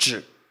它是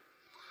指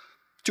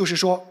就是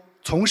说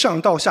从上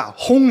到下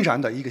轰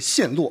然的一个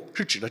陷落，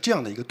是指的这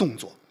样的一个动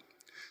作。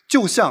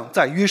就像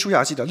在约书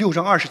亚记的6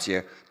章20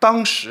节，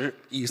当时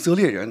以色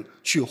列人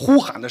去呼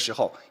喊的时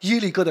候，耶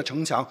利哥的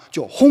城墙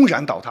就轰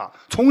然倒塌，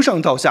从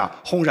上到下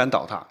轰然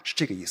倒塌，是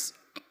这个意思。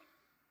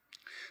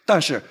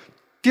但是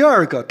第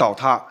2个倒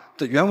塌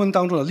的原文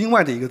当中的另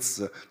外的一个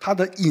词，它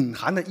的隐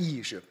含的意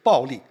义是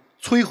暴力、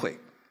摧毁。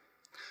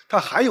它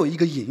还有一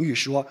个隐喻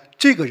说，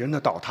这个人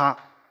的倒塌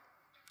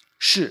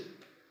是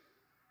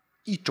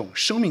一种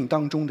生命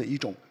当中的一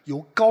种由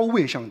高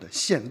位上的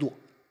陷落。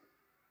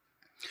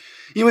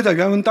因为在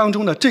原文当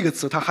中的这个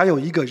词，它还有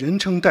一个人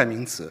称代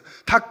名词，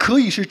它可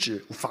以是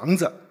指房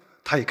子，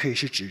它也可以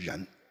是指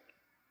人。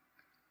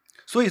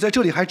所以在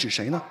这里还指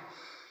谁呢？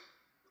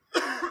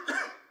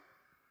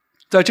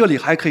在这里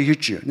还可以是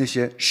指那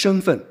些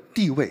身份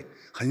地位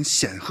很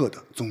显赫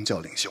的宗教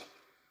领袖。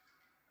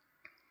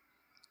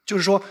就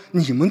是说，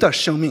你们的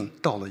生命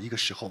到了一个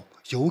时候，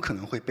有可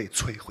能会被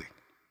摧毁。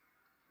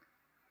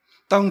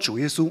当主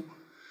耶稣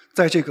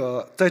在这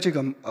个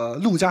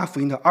路加福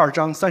音的2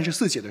章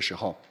34节的时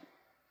候，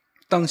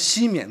当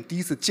西缅第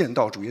一次见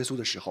到主耶稣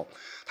的时候，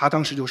他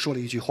当时就说了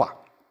一句话，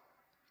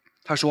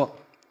他说：“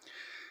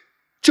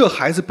这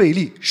孩子贝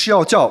利是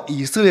要叫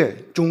以色列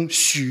中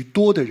许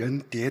多的人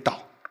跌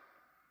倒。”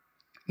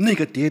那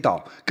个跌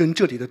倒跟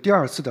这里的第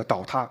2次的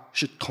倒塌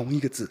是同一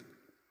个字，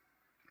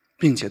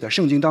并且在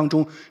圣经当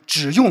中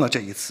只用了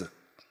这一次。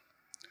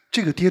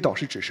这个跌倒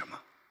是指什么？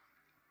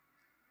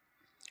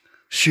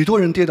许多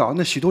人跌倒，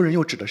那许多人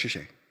又指的是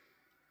谁？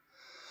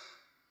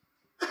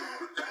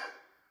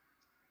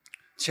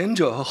前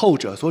者和后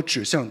者所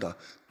指向的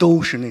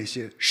都是那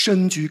些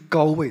身居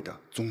高位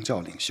的宗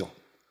教领袖。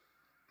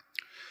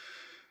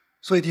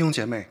所以弟兄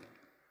姐妹，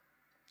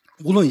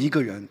无论一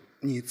个人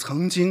你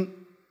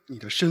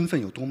的身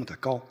份有多么的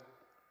高，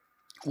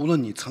无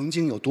论你曾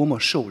经有多么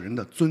受人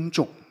的尊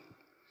重，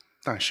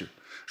但是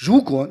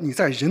如果你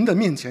在人的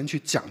面前去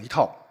讲一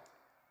套，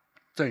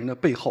在人的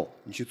背后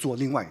你去做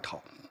另外一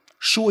套，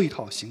说一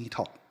套行一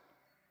套，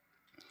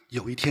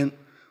有一天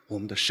我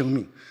们的生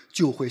命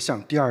就会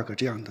像第2个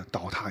这样的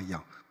倒塌一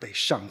样被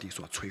上帝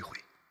所摧毁。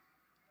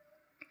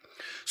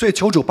所以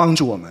求主帮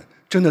助我们，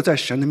真的在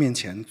神的面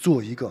前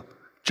做一个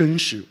真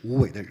实无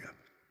伪的人。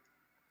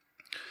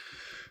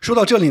说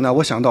到这里呢，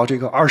我想到这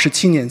个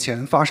27年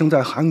前发生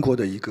在韩国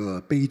的一个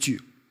悲剧。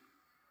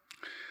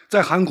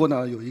在韩国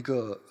呢，有一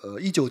个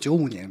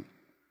1995年，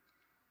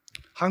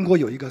韩国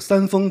有一个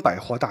三丰百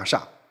货大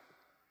厦，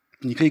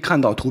你可以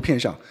看到图片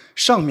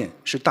上面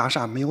是大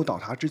厦没有倒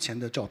塌之前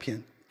的照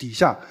片，底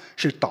下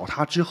是倒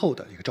塌之后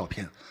的一个照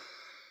片。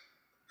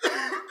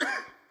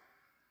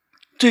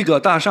这个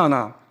大厦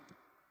呢，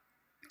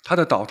它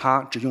的倒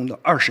塌只用了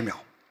20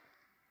秒，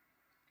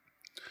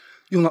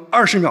用了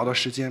20秒的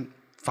时间，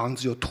房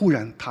子就突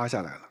然塌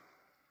下来了。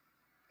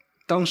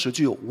当时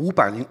就有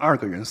502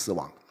个人死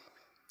亡，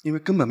因为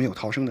根本没有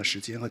逃生的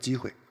时间和机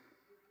会。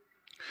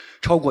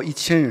超过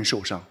1000人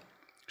受伤，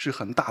是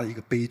很大的一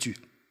个悲剧。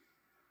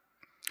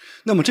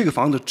那么这个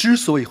房子之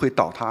所以会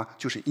倒塌，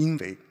就是因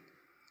为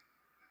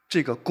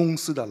这个公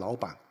司的老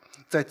板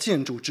在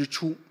建筑之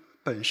初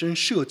本身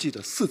设计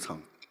的4层，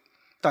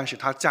但是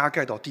他加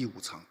盖到第5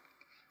层，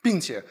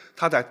并且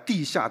他在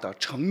地下的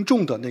承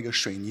重的那个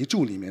水泥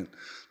柱里面，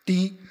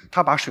第一，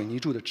他把水泥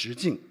柱的直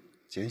径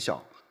减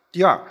小；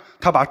第二，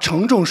他把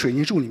承重水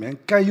泥柱里面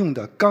该用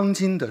的钢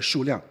筋的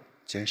数量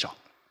减少。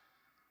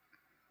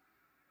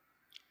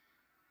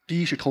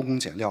第一是偷工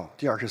减料，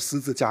第二是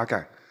私自加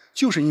盖。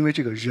就是因为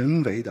这个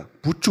人为的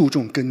不注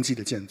重根基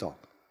的建造，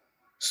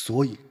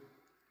所以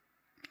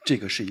这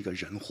个是一个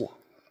人祸。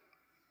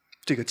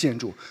这个建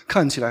筑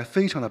看起来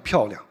非常的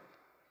漂亮，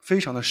非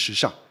常的时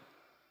尚，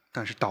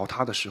但是倒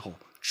塌的时候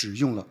只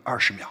用了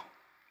20秒。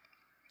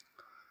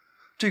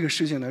这个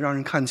事情呢，让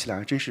人看起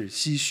来真是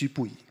唏嘘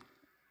不已。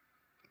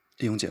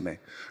弟兄姐妹，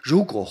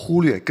如果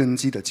忽略根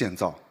基的建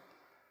造，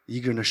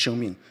一个人的生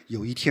命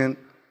有一天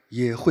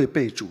也会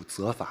被主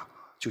责罚，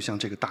就像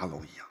这个大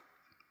楼一样。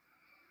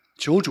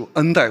求主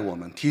恩待我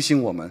们，提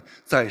醒我们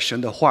在神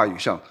的话语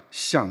上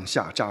向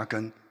下扎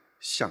根，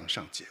向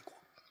上结果。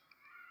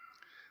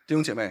弟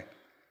兄姐妹，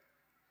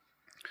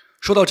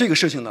说到这个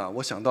事情呢，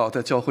我想到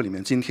在教会里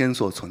面今天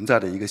所存在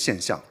的一个现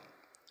象，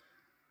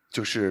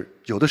就是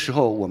有的时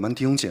候我们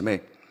弟兄姐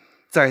妹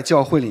在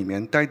教会里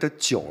面待得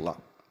久了，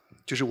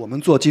就是我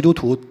们做基督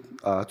徒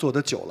做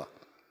得久了，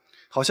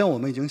好像我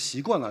们已经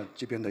习惯了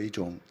这边的一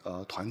种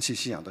团契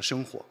信仰的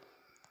生活，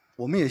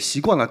我们也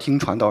习惯了听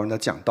传道人的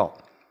讲道，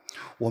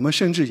我们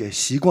甚至也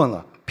习惯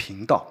了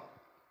频道。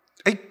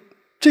哎，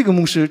这个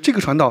牧师这个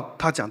传道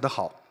他讲得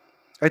好，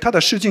哎，他的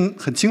事经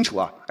很清楚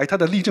啊，哎，他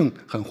的例证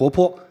很活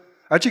泼，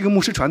而这个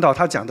牧师传道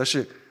他讲的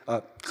是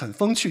很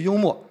风趣幽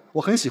默，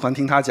我很喜欢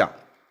听他讲。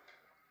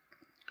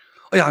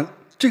哎呀，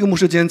这个牧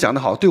师今天讲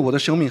得好，对我的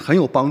生命很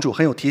有帮助，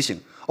很有提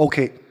醒。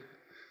OK，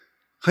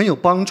 很有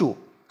帮助，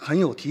很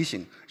有提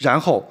醒，然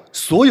后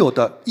所有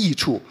的益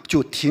处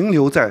就停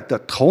留在的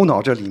头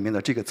脑这里面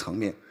的这个层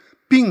面，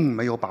并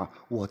没有把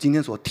我今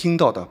天所听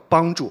到的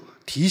帮助、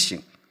提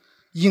醒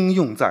应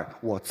用在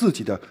我自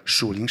己的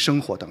属灵生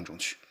活当中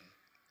去。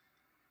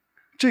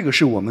这个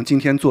是我们今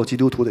天做基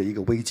督徒的一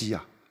个危机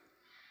啊！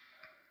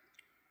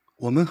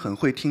我们很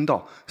会听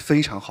到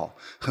非常好，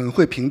很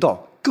会评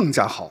道更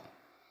加好，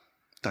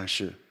但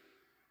是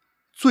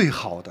最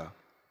好的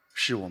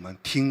是我们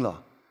听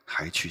了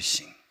还去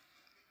行，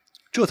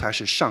这才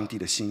是上帝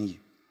的心意，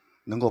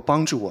能够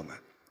帮助我们。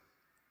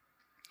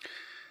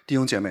弟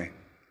兄姐妹，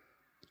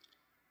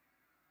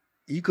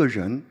一个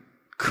人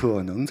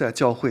可能在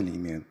教会里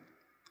面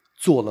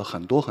做了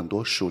很多很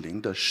多属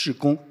灵的事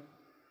工，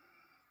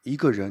一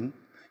个人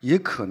也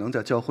可能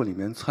在教会里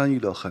面参与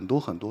了很多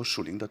很多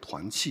属灵的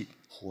团契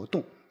活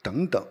动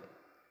等等，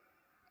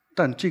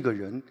但这个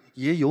人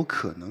也有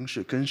可能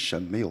是跟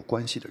神没有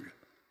关系的人，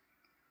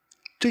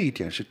这一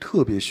点是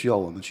特别需要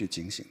我们去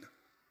警醒的。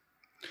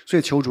所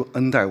以求主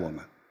恩待我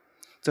们，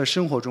在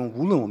生活中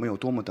无论我们有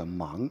多么的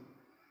忙，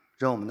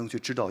让我们能去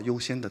知道优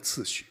先的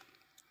次序，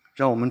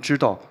让我们知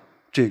道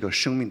这个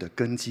生命的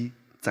根基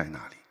在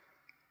哪里。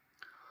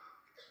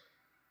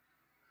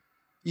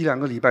1-2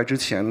个礼拜之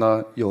前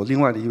呢，有另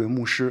外的一位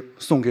牧师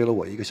送给了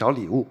我一个小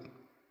礼物。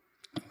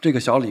这个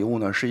小礼物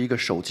呢是一个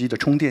手机的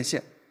充电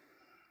线。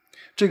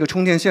这个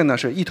充电线呢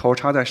是一头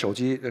插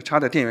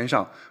在电源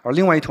上，而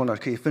另外一头呢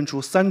可以分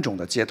出3种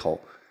的接头。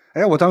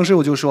我当时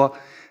我就说，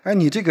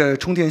你这个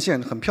充电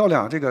线很漂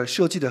亮，这个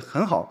设计的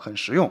很好，很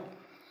实用。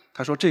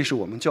他说这是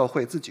我们教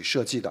会自己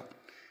设计的，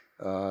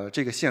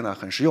这个线呢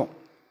很实用，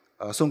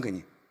送给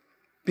你，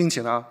并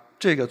且呢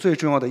这个最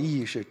重要的意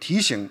义是提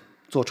醒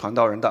做传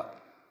道人的，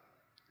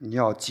你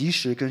要及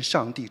时跟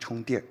上帝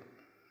充电，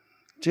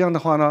这样的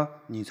话呢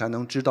你才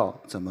能知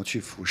道怎么去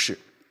服侍。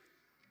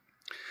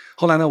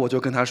后来呢我就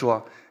跟他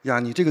说，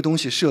你这个东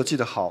西设计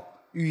的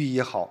好，寓意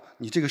也好，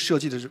你这个设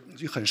计的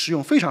很实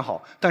用，非常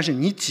好，但是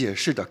你解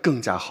释的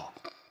更加好。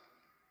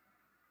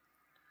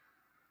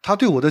他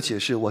对我的解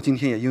释，我今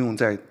天也应用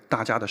在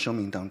大家的生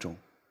命当中。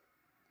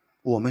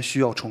我们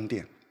需要充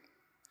电，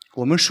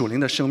我们属灵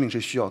的生命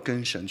是需要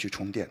跟神去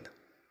充电的。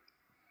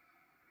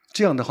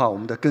这样的话，我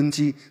们的根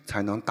基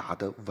才能打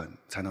得稳，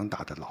才能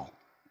打得牢。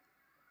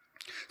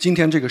今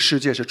天这个世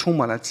界是充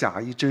满了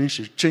假亦真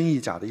实、真亦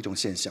假的一种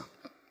现象。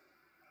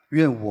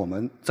愿我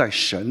们在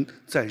神、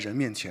在人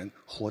面前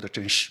活得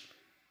真实，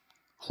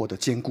活得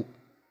坚固。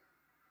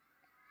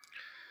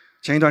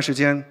前一段时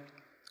间，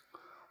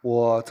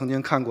我曾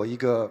经看过一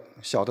个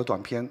小的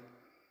短片，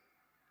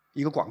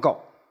一个广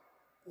告，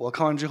我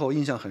看完之后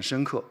印象很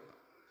深刻。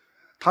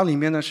它里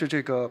面呢是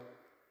这个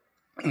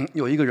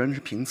有一个人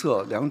是评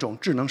测2种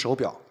智能手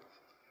表，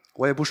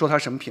我也不说它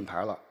什么品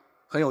牌了，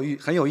很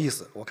有意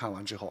思。我看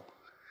完之后，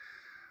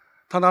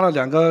他拿了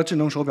2个智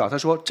能手表，他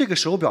说这个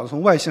手表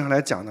从外形上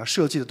来讲呢，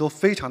设计的都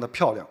非常的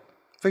漂亮，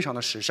非常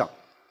的时尚。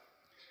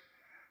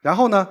然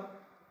后呢，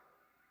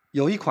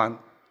有一款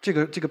这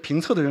个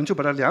评测的人就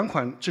把这2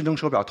款智能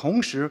手表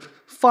同时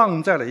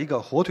放在了一个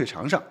火腿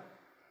肠上，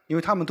因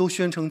为他们都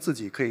宣称自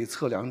己可以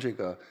测量这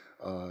个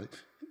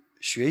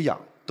血氧，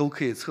都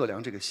可以测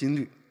量这个心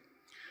率。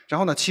然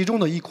后呢，其中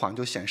的一款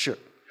就显示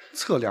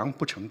测量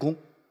不成功，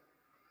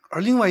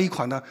而另外一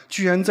款呢，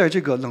居然在这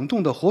个冷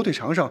冻的火腿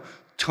肠上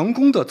成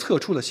功的测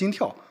出了心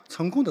跳，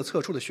成功的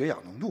测出了血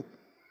氧浓度。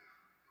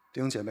弟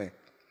兄姐妹，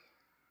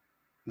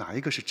哪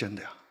一个是真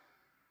的呀？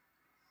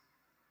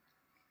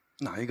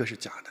哪一个是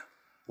假的？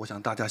我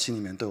想大家心里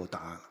面都有答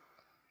案了。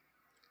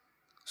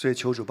所以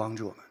求主帮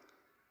助我们，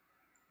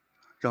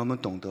让我们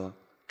懂得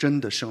真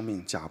的生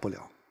命假不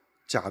了，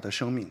假的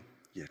生命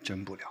也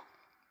真不了。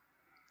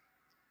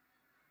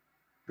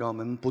让我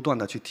们不断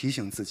的去提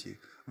醒自己，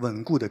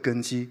稳固的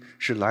根基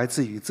是来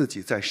自于自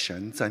己在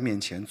神在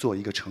面前做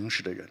一个诚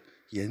实的人，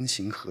言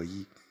行合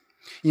一。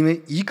因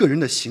为一个人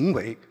的行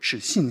为是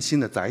信心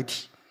的载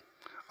体，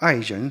爱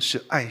人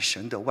是爱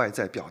神的外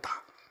在表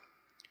达。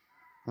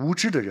无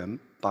知的人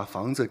把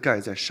房子盖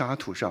在沙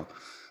土上，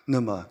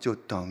那么就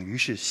等于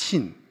是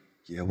信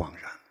也枉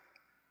然。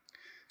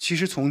其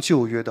实从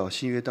旧约到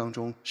新约当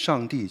中，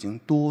上帝已经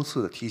多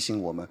次的提醒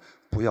我们，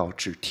不要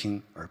只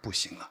听而不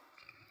行了。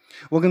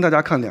我跟大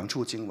家看2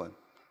处经文，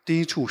第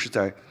一处是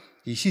在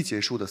以西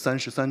结书的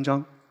33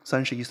章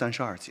31、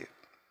32节。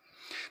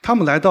他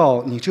们来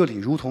到你这里，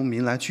如同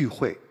民来聚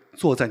会，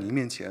坐在你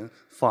面前，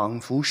仿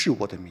佛是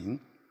我的民。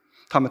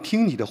他们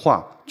听你的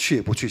话，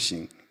却不去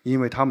行，因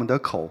为他们的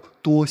口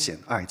多显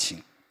爱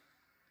情，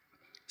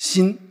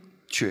心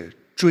却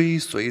追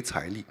随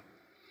财力。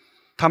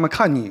他们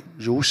看你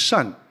如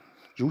善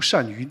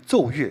于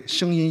奏乐，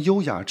声音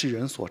优雅之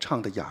人所唱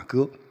的雅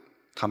歌。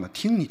他们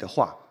听你的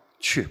话，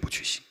却不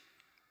去行。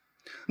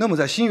那么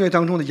在新约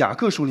当中的雅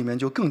各书里面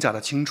就更加的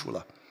清楚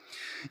了。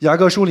雅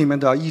各书里面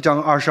的1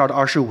章22到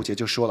25节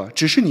就说了，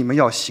只是你们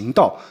要行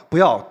道，不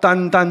要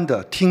单单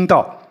的听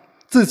道，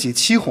自己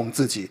欺哄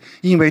自己，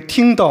因为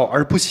听道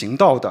而不行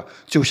道的，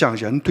就像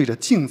人对着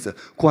镜子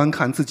观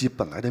看自己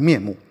本来的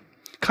面目，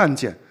看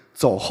见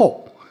走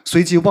后，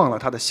随即忘了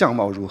他的相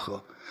貌如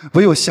何。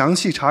唯有详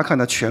细查看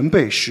那全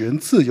备使人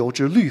自由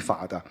之律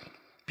法的，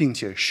并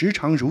且时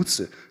常如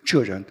此，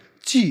这人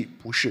既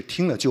不是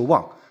听了就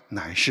忘，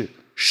乃是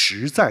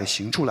实在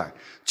行出来，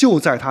就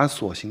在他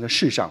所行的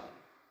事上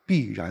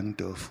必然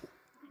得福。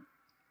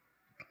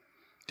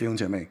弟兄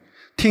姐妹，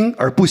听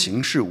而不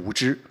行是无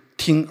知，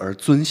听而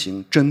遵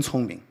行真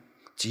聪明。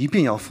即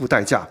便要付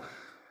代价，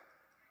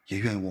也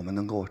愿我们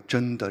能够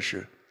真的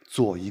是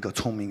做一个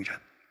聪明人。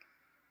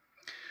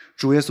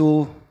主耶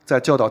稣在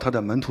教导他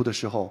的门徒的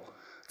时候，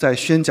在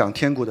宣讲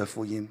天国的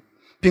福音，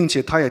并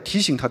且他也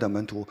提醒他的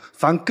门徒，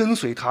凡跟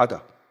随他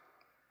的，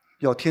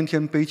要天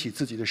天背起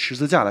自己的十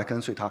字架来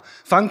跟随他。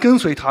凡跟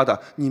随他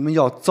的，你们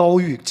要遭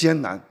遇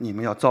艰难，你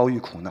们要遭遇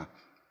苦难。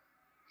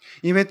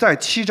因为在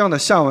7章的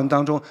下文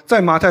当中，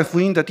在马太福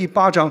音的第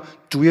8章，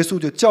主耶稣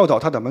就教导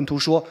他的门徒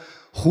说，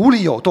湖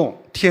里有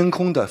洞，天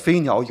空的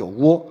飞鸟有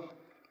窝，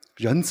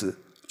人子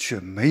却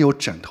没有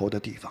枕头的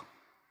地方。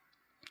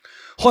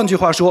换句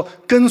话说，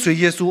跟随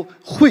耶稣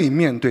会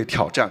面对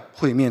挑战，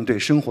会面对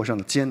生活上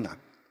的艰难。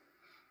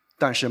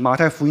但是马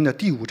太福音的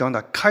第5章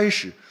的开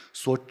始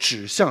所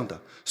指向的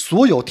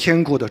所有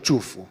天国的祝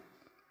福，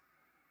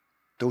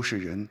都是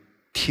人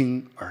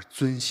听而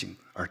遵行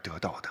而得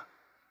到的，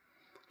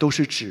都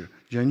是指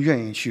人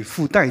愿意去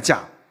付代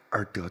价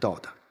而得到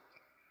的。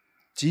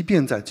即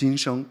便在今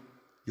生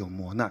有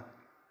磨难，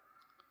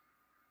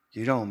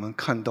也让我们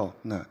看到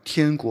那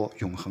天国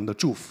永恒的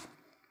祝福。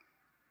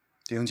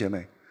弟兄姐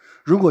妹，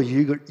如果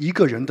一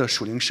个人的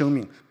属灵生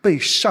命被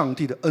上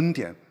帝的恩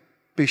典、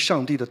被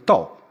上帝的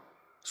道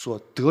所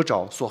得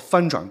着、所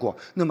翻转过，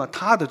那么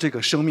他的这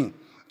个生命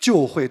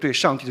就会对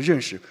上帝的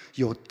认识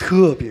有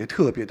特别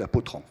的不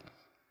同。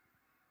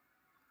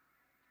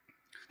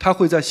他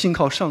会在信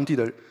靠上帝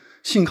的、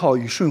信靠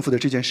与顺服的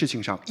这件事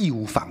情上义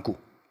无反顾。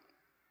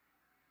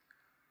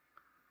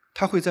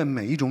他会在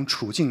每一种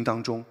处境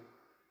当中，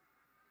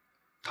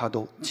他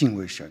都敬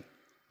畏神，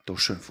都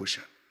顺服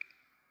神。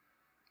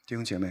弟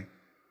兄姐妹，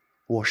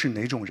我是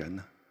哪种人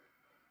呢？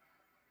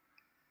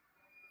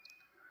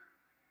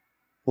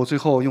我最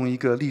后用一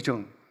个例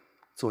证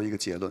做一个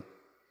结论。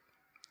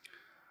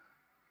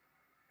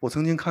我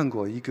曾经看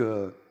过一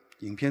个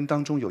影片，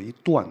当中有一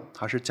段，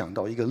它是讲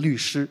到一个律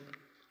师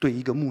对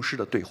一个牧师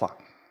的对话。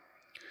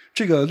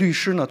这个律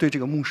师呢，对这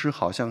个牧师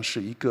好像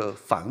是一个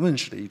反问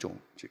式的一种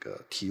这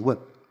个提问。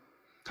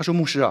他说：“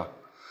牧师啊，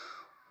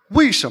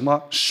为什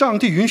么上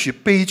帝允许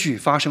悲剧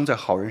发生在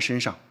好人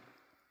身上？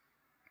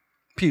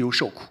譬如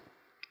受苦，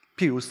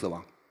譬如死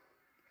亡。”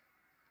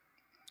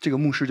这个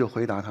牧师就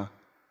回答他：“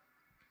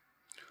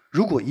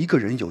如果一个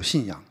人有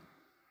信仰，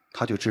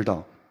他就知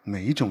道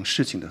每一种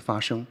事情的发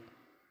生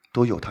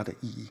都有它的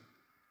意义。”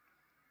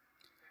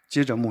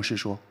接着牧师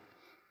说：“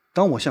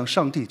当我向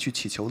上帝去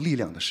祈求力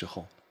量的时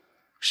候，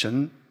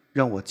神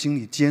让我经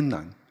历艰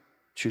难，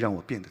去让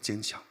我变得坚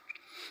强。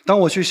当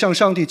我去向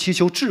上帝祈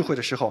求智慧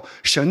的时候，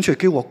神却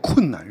给我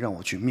困难让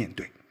我去面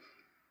对。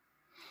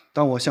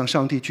当我向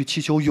上帝去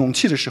祈求勇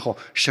气的时候，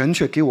神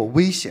却给我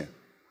危险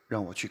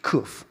让我去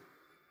克服。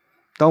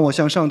当我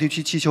向上帝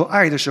去祈求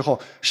爱的时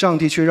候，上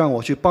帝却让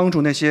我去帮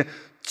助那些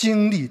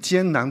经历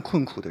艰难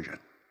困苦的人。”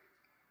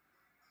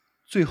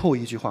最后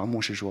一句话，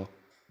牧师说：“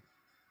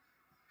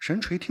神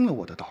垂听了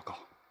我的祷告。”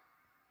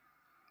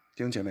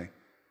弟兄姐妹，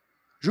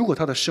如果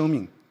他的生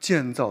命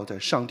建造在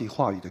上帝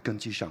话语的根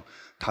基上，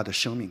他的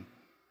生命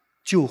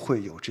就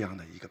会有这样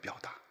的一个表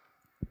达。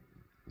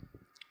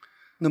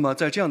那么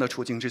在这样的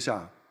处境之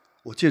下，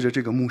我借着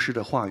这个牧师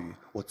的话语，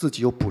我自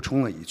己又补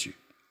充了一句。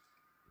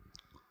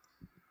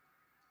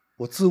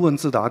我自问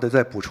自答的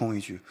再补充一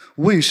句：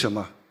为什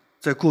么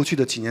在过去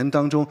的几年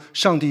当中，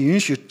上帝允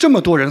许这么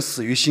多人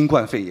死于新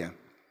冠肺炎？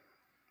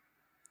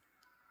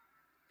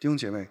弟兄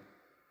姐妹，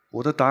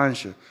我的答案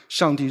是，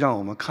上帝让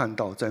我们看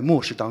到，在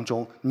末世当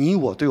中，你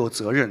我都有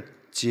责任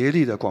竭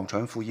力的广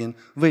传福音，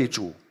为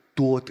主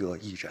多得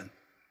一人。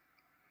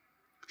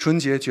春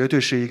节绝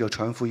对是一个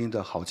传福音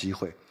的好机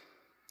会，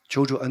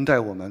求主恩待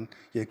我们，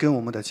也跟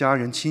我们的家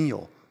人亲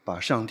友把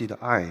上帝的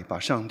爱、把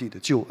上帝的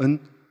救恩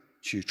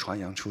去传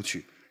扬出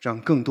去，让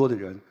更多的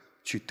人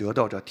去得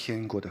到这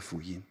天国的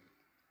福音。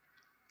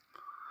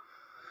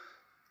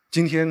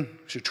今天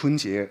是春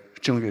节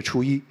正月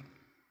初一，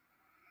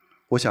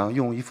我想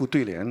用一副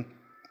对联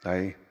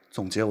来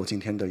总结我今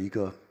天的一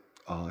个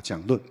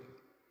讲论：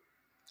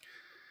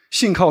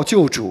信靠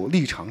救主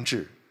力长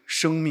志，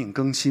生命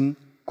更新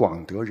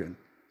广得人。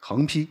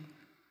横批：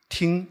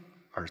听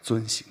而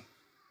遵行。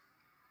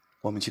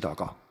我们一起祷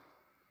告。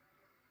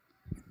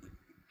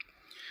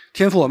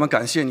天父，我们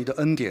感谢你的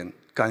恩典，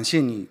感谢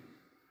你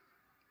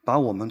把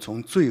我们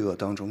从罪恶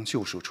当中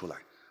救赎出来，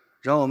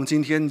让我们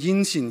今天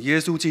因信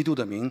耶稣基督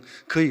的名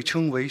可以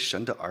称为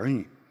神的儿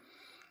女。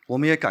我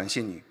们也感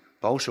谢你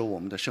保守我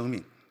们的生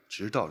命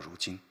直到如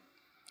今，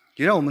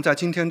也让我们在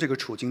今天这个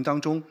处境当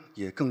中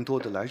也更多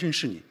的来认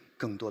识你，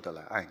更多的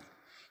来爱你，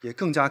也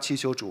更加祈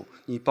求主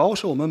你保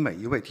守我们每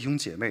一位弟兄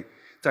姐妹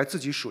在自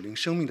己属灵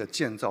生命的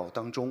建造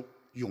当中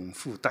永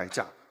付代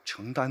价，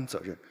承担责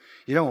任，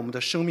也让我们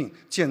的生命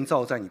建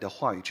造在你的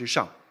话语之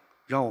上，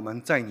让我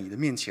们在你的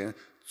面前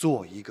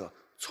做一个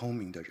聪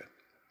明的人。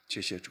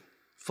谢谢主，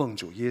奉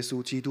主耶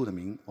稣基督的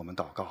名我们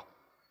祷告，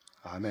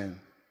阿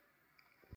们。